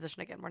that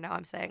transition again where now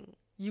I'm saying...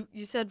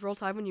 You said roll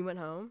tide when you went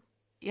home?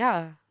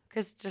 Yeah,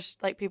 because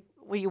just, like, people...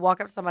 When you walk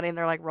up to somebody and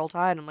they're like, roll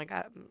tide, I'm like,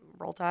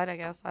 roll tide, I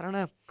guess. I don't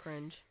know.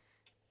 Cringe.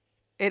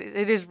 It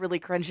is really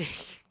cringy.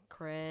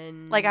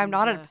 Cringe. Like I'm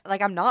not a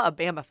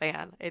Bama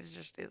fan. It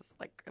just is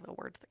like the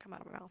words that come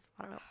out of my mouth.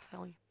 I don't know what to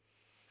tell you.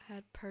 I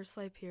had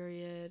Pursley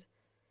period.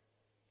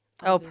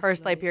 Oh,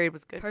 Pursley period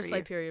was good.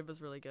 Pursley period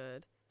was really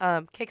good.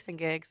 Kicks and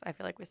gigs. I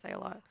feel like we say a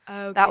lot.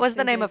 Oh, that was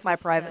the name of my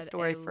private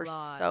story for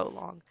so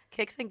long.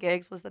 Kicks and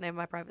gigs was the name of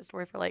my private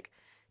story for like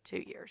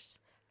 2 years.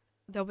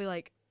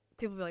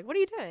 People will be like, what are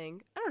you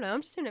doing? I don't know.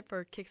 I'm just doing it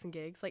for kicks and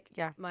gigs. Like,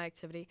 yeah, my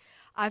activity.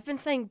 I've been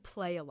saying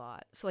play a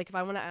lot. So, like, if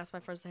I want to ask my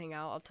friends to hang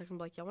out, I'll text them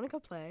like, y'all want to go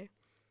play?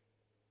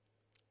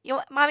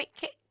 Mommy,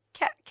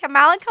 can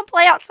Malin come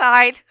play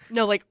outside?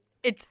 No, like,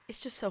 it's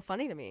just so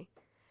funny to me.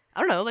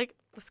 I don't know. Like,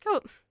 let's go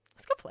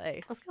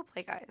play. Let's go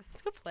play, guys.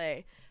 Let's go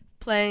play.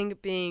 Playing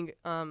being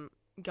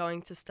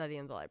going to study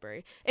in the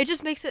library. It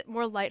just makes it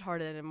more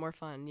lighthearted and more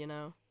fun, you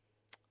know?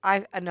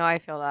 I know, I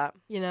feel that.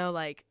 You know,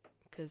 like,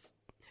 because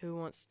who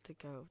wants to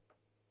go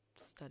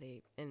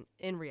study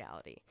in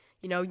reality?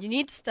 You know, you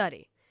need to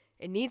study.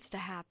 It needs to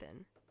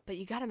happen. But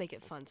you got to make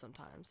it fun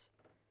sometimes.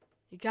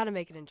 You got to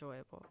make it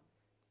enjoyable.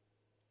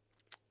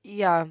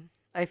 Yeah,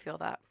 I feel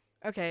that.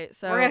 Okay,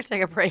 so... We're going to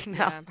take a break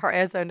now. Yeah. Sorry,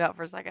 I zoned out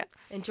for a second.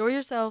 Enjoy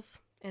yourself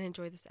and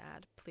enjoy this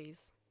ad,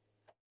 please.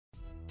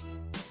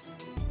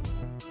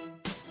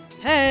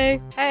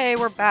 Hey! Hey,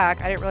 we're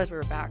back. I didn't realize we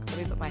were back. Let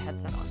me put my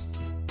headset on.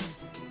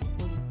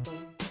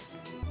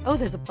 Oh,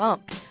 there's a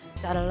bump.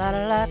 Da da la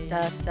la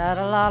da da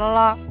da la la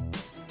la.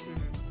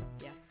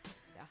 Yeah.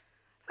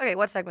 Okay,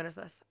 what segment is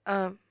this?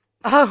 Oh,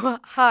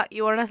 ha!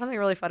 You want to know something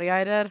really funny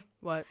I did?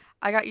 What?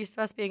 I got used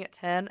to us being at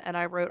 10, and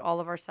I wrote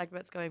all of our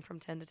segments going from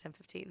 10 to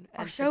 10:15.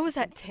 Our show was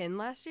at 10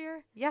 last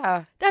year?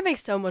 Yeah. That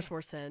makes so much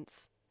more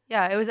sense.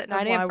 Yeah, it was at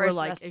 9 a.m. Why first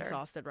we're, semester.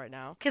 exhausted right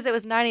now. Because it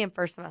was 9 a.m.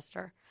 first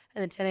semester,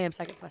 and then 10 a.m.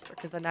 second semester,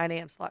 because the 9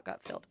 a.m. slot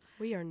got filled.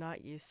 We are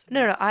not used to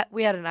No, this.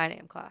 we had a 9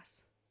 a.m. class.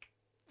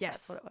 Yes.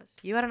 That's what it was.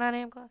 You had a 9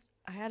 a.m. class?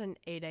 I had an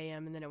 8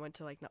 a.m. and then it went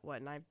to,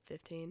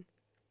 9:15?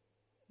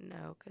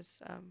 No,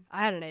 because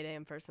I had an 8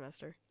 a.m. first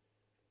semester.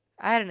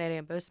 I had an 8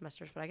 a.m. both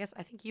semesters, but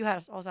I think you had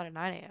us all at a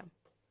 9 a.m.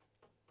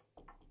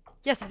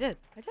 Yes, I did.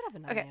 I did have a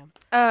 9 Okay.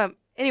 a.m.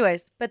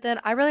 Anyways, but then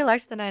I really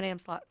liked the 9 a.m.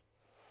 slot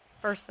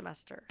first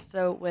semester.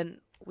 So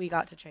when we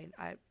got to change,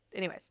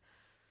 anyways,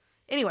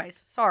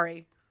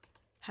 sorry.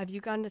 Have you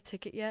gotten a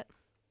ticket yet?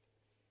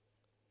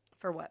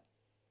 For what?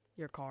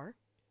 Your car?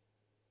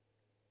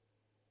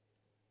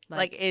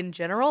 Like in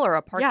general or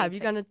a parking Yeah, have you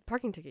ticket? gotten a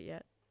parking ticket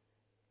yet?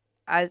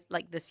 As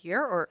like this year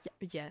or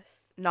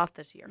Yes. not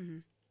this year? Mm-hmm.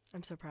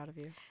 I'm so proud of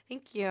you.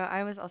 Thank you.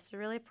 I was also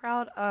really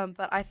proud.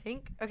 But I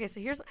think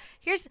so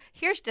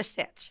here's the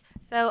sitch.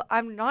 So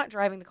I'm not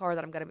driving the car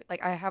that I'm gonna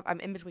be I'm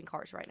in between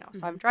cars right now.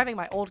 So I'm driving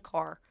my old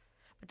car,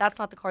 but that's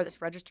not the car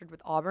that's registered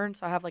with Auburn.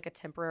 So I have like a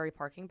temporary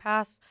parking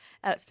pass,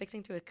 and it's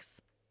fixing to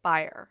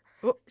expire.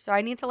 Oh. So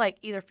I need to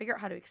either figure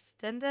out how to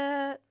extend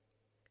it,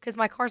 because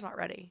my car's not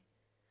ready.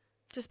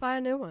 Just buy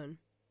a new one.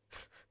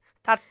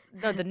 That's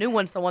the new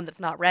one's the one that's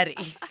not ready.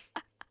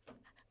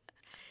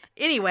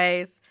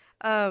 Anyways,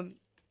 so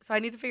I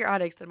need to figure out how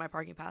to extend my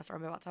parking pass, or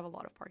I'm about to have a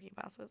lot of parking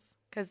passes,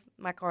 because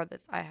my car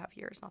that I have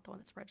here is not the one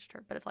that's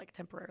registered, but it's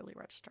temporarily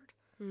registered.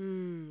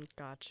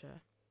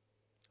 Gotcha.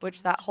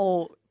 Which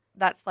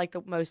that's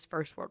the most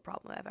first world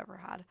problem I've ever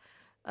had.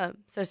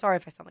 So sorry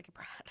if I sound like a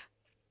brat.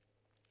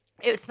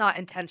 It's not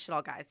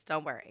intentional, guys.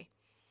 Don't worry.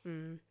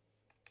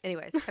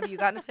 Anyways, have you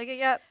gotten a ticket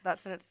yet?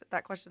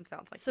 That question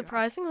sounds like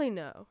surprisingly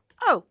no.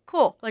 Oh,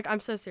 cool. I'm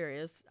so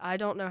serious. I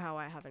don't know how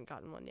I haven't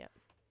gotten one yet.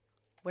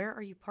 Where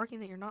are you parking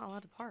that you're not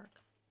allowed to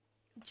park?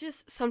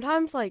 Just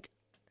sometimes I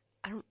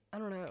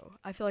don't know.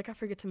 I feel like I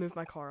forget to move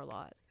my car a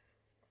lot.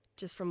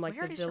 Just from the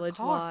village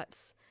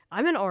lots.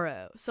 I'm an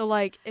RO. So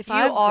if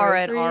I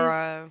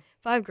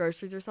have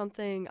groceries or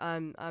something,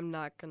 I'm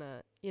not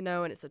gonna,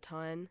 and it's a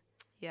ton.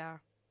 Yeah.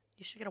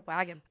 You should get a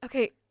wagon.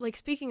 Okay,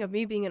 speaking of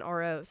me being an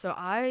RO, so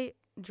I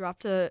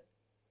dropped a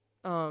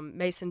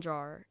mason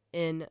jar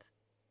in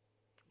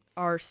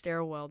our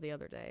stairwell the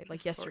other day,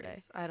 yesterday.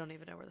 I don't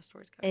even know where the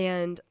story's going.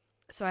 And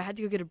so I had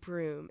to go get a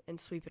broom and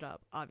sweep it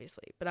up,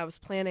 obviously. But I was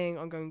planning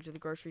on going to the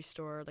grocery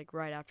store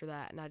right after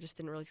that, and I just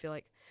didn't really feel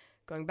like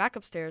going back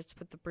upstairs to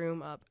put the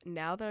broom up.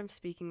 Now that I'm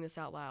speaking this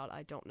out loud,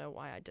 I don't know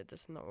why I did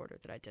this in the order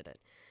that I did it.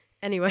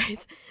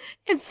 Anyways,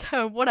 and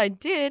so what I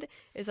did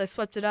is I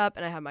swept it up,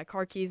 and I had my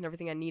car keys and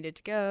everything I needed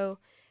to go.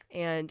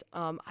 And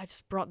I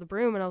just brought the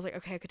broom, and I was like,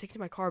 okay, I could take it to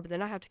my car, but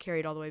then I have to carry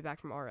it all the way back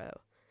from RO.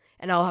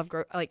 And I'll have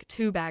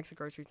 2 bags of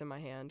groceries in my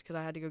hand because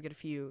I had to go get a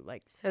few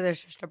So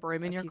there's just a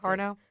broom in your car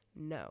now?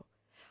 No,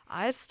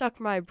 I stuck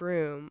my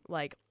broom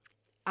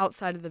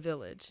outside of the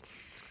village,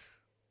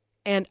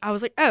 and I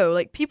was like,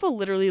 oh, people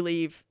literally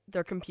leave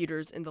their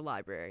computers in the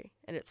library,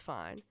 and it's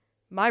fine.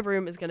 My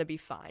broom is gonna be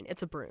fine.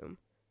 It's a broom.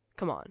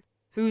 Come on,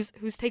 who's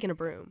taking a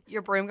broom?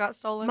 Your broom got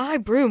stolen? My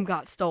broom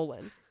got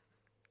stolen.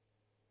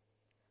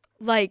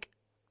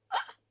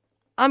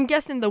 I'm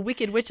guessing the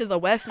Wicked Witch of the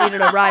West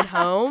needed a ride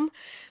home.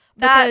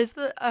 That's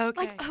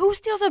okay. Who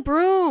steals a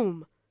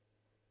broom?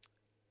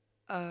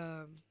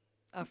 A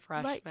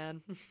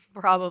freshman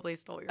probably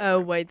stole your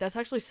broom. Wait, that's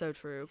actually so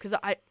true. Because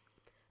I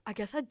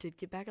guess I did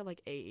get back at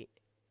 8.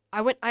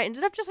 I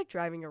ended up just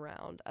driving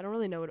around. I don't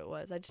really know what it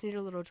was. I just needed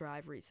a little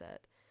drive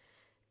reset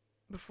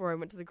before I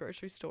went to the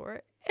grocery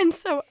store. And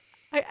so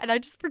I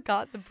just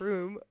forgot the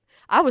broom.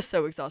 I was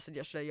so exhausted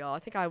yesterday, y'all. I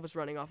think I was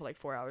running off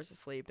 4 hours of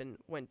sleep and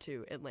went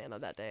to Atlanta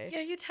that day.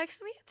 Yeah, you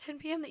texted me at 10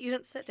 p.m. that you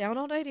didn't sit down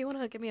all day. Do you want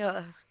to give me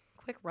a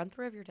quick run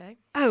through of your day?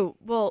 Oh,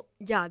 well,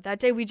 yeah. That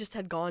day we just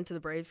had gone to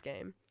the Braves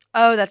game.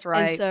 Oh, that's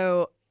right. And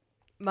so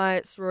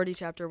my sorority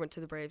chapter went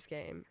to the Braves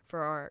game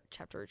for our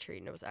chapter retreat,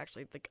 and it was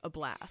actually a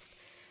blast.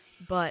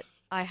 But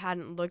I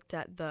hadn't looked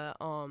at the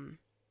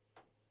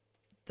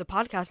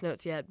podcast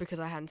notes yet because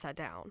I hadn't sat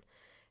down,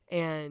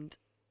 and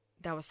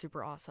that was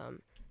super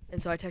awesome.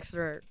 And so I texted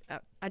her.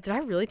 Did I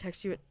really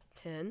text you at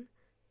 10?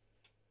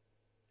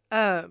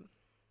 Yeah,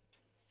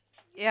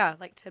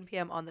 10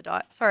 p.m. on the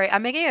dot. Sorry,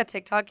 I'm making a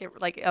TikTok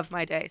of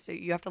my day, so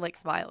you have to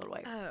smile and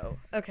wave. Oh,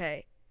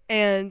 okay.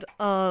 And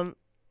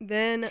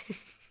then,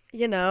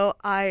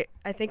 I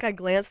think I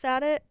glanced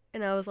at it,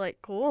 and I was like,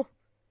 cool,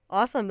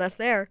 awesome, that's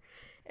there,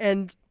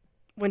 and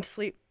went to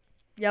sleep.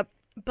 Yep.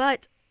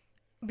 But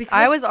because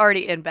I was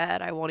already in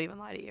bed, I won't even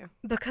lie to you.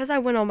 Because I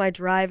went on my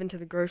drive into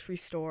the grocery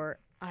store,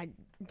 I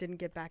didn't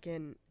get back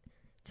in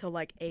till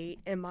 8,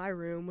 and my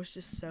room was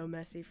just so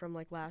messy from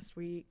last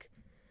week,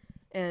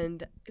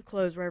 and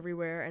clothes were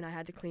everywhere, and I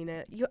had to clean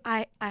it.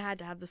 I had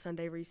to have the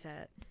Sunday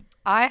reset.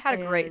 I had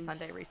a great And,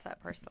 Sunday reset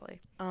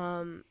personally.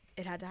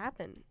 It had to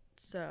happen.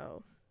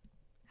 So,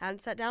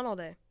 hadn't sat down all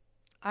day.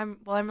 I'm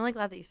really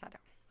glad that you sat down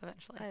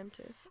eventually. I am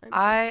too.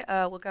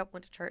 I woke up,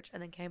 went to church,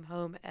 and then came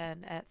home,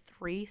 and at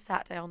 3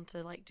 sat down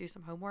to like do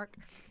some homework,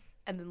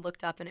 and then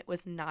looked up, and it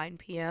was 9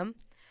 p.m.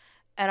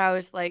 And I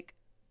was like,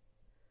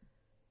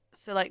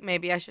 so like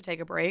maybe I should take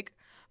a break,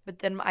 but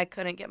then I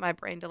couldn't get my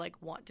brain to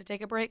like want to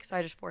take a break, so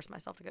I just forced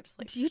myself to go to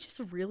sleep. Do you just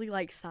really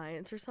like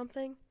science or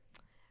something?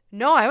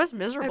 No, I was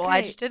miserable. Okay.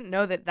 I just didn't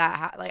know that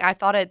like I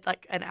thought it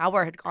like an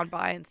hour had gone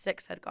by and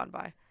 6 had gone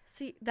by.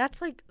 See, that's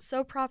like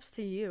so props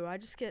to you. I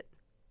just get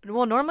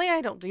Well, normally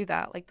I don't do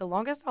that. Like the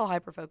longest I'll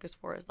hyper focus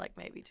for is like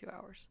maybe 2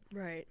 hours.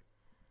 right.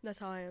 That's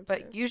how I am.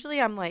 But too.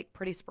 usually I'm like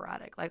pretty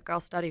sporadic. Like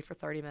I'll study for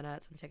 30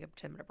 minutes and take a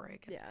 10-minute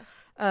break. Yeah.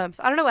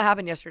 So I don't know what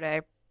happened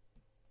yesterday.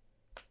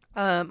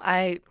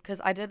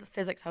 Because I did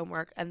physics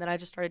homework and then I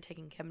just started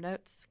taking chem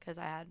notes because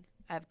I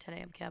have 10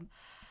 a.m. chem.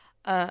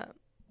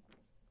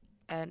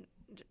 And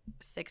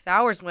 6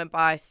 hours went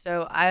by,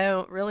 so I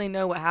don't really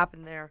know what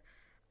happened there.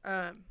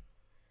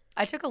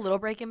 I took a little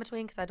break in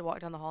between because I had to walk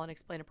down the hall and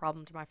explain a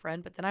problem to my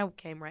friend, but then I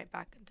came right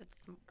back and did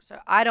some. So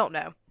I don't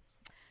know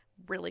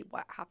really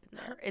what happened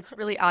there. It's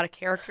really out of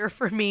character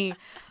for me.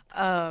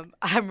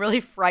 I'm really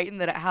frightened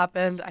that it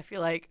happened. I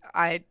feel like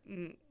I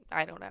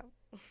don't know.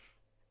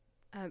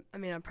 I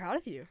mean, I'm proud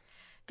of you.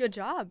 Good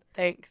job.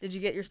 Thanks. Did you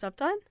get your stuff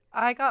done?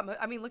 I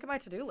mean, look at my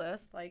to-do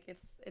list. Like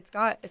it's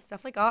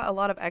definitely got a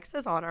lot of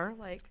X's on her.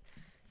 Like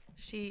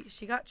she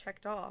got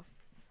checked off.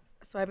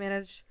 So I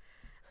managed.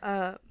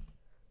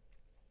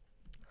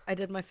 I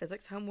did my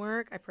physics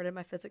homework. I printed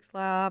my physics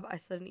lab. I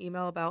sent an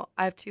email about.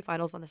 I have 2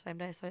 finals on the same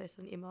day, so I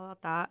sent an email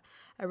about that.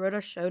 I wrote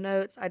our show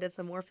notes. I did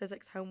some more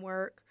physics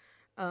homework.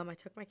 I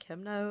took my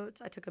chem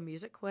notes. I took a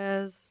music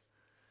quiz,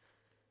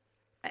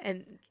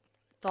 and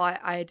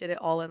thought I did it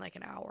all in like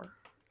an hour.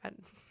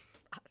 And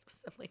that was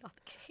simply not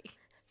the case.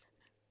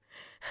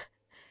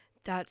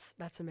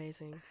 That's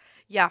amazing.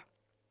 Yeah.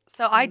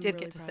 So I I'm did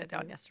really get to proud sit of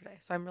down you. yesterday.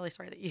 So I'm really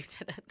sorry that you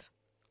didn't.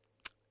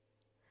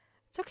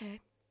 It's okay.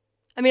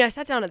 I mean, I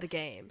sat down at the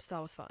game, so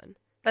that was fun.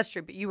 That's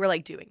true, but you were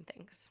like doing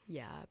things.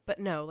 Yeah, but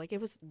no, like it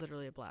was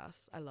literally a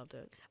blast. I loved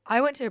it. I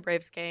went to a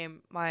Braves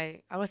game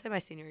I want to say my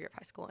senior year of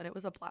high school, and it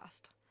was a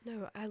blast.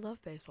 No, I love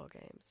baseball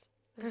games.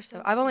 They're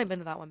so. I've only been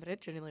to that one, but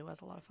it genuinely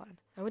was a lot of fun.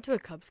 I went to a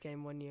Cubs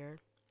game one year.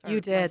 You my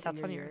did. That's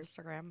senior on your year.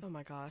 Instagram. Oh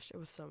my gosh, it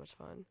was so much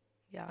fun.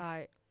 Yeah.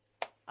 I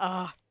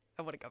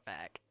want to go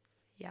back.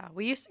 Yeah.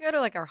 We used to go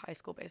to like our high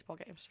school baseball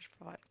games just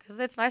for fun because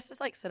it's nice to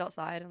like sit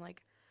outside and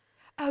like.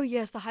 Oh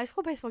yes, the high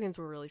school baseball games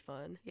were really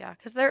fun. Yeah,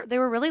 because they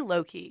were really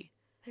low key.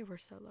 They were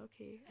so low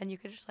key. And you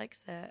could just like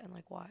sit and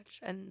like watch,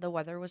 and the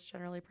weather was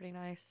generally pretty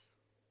nice.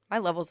 My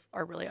levels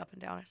are really up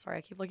and down. Sorry,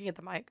 I keep looking at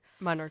the mic.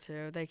 Mine are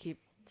too. They keep.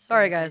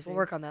 Sorry, going guys. crazy. We'll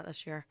work on that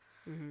this year.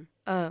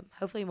 Mm-hmm.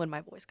 Hopefully when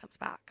my voice comes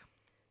back.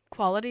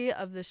 Quality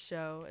of the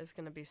show is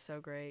gonna be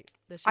so great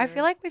this year. I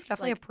feel like we've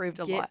definitely Like, improved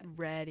a get lot.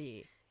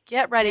 ready.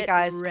 Get ready, get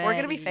guys. We're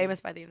gonna be ready. famous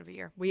by the end of the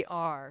year. We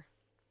are.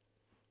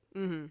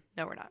 Mm-hmm.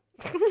 No, we're not.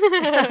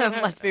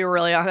 Let's be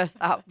really honest.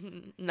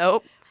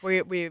 Nope.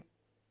 We.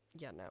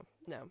 Yeah.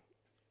 No.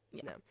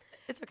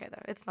 It's okay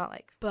though. It's not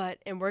like.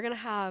 And we're gonna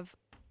have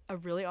a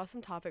really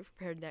awesome topic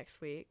prepared next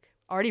week.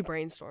 Already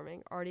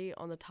brainstorming. Already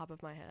on the top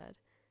of my head.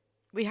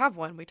 We have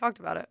one. We talked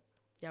about it.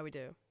 Yeah, we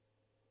do.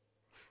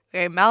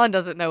 Okay, Malin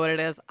doesn't know what it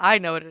is. I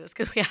know what it is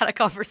because we had a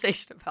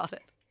conversation about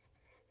it.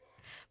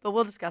 But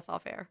we'll discuss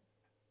off air.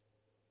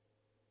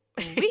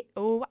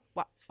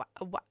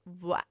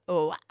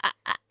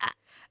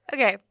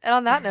 Okay, and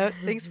on that note,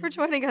 thanks for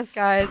joining us,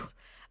 guys.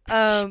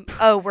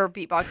 We're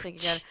beatboxing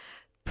again.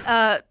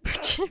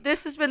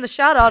 This has been the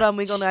Shoutout on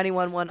Weagle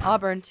 91.1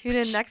 Auburn. Tune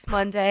in next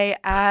Monday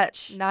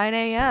at 9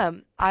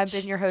 a.m. I've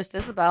been your host,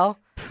 Isabel.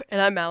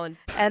 And I'm Alan.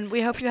 And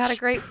we hope you had a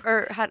great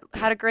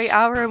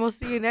hour, and we'll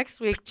see you next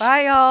week.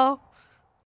 Bye, y'all.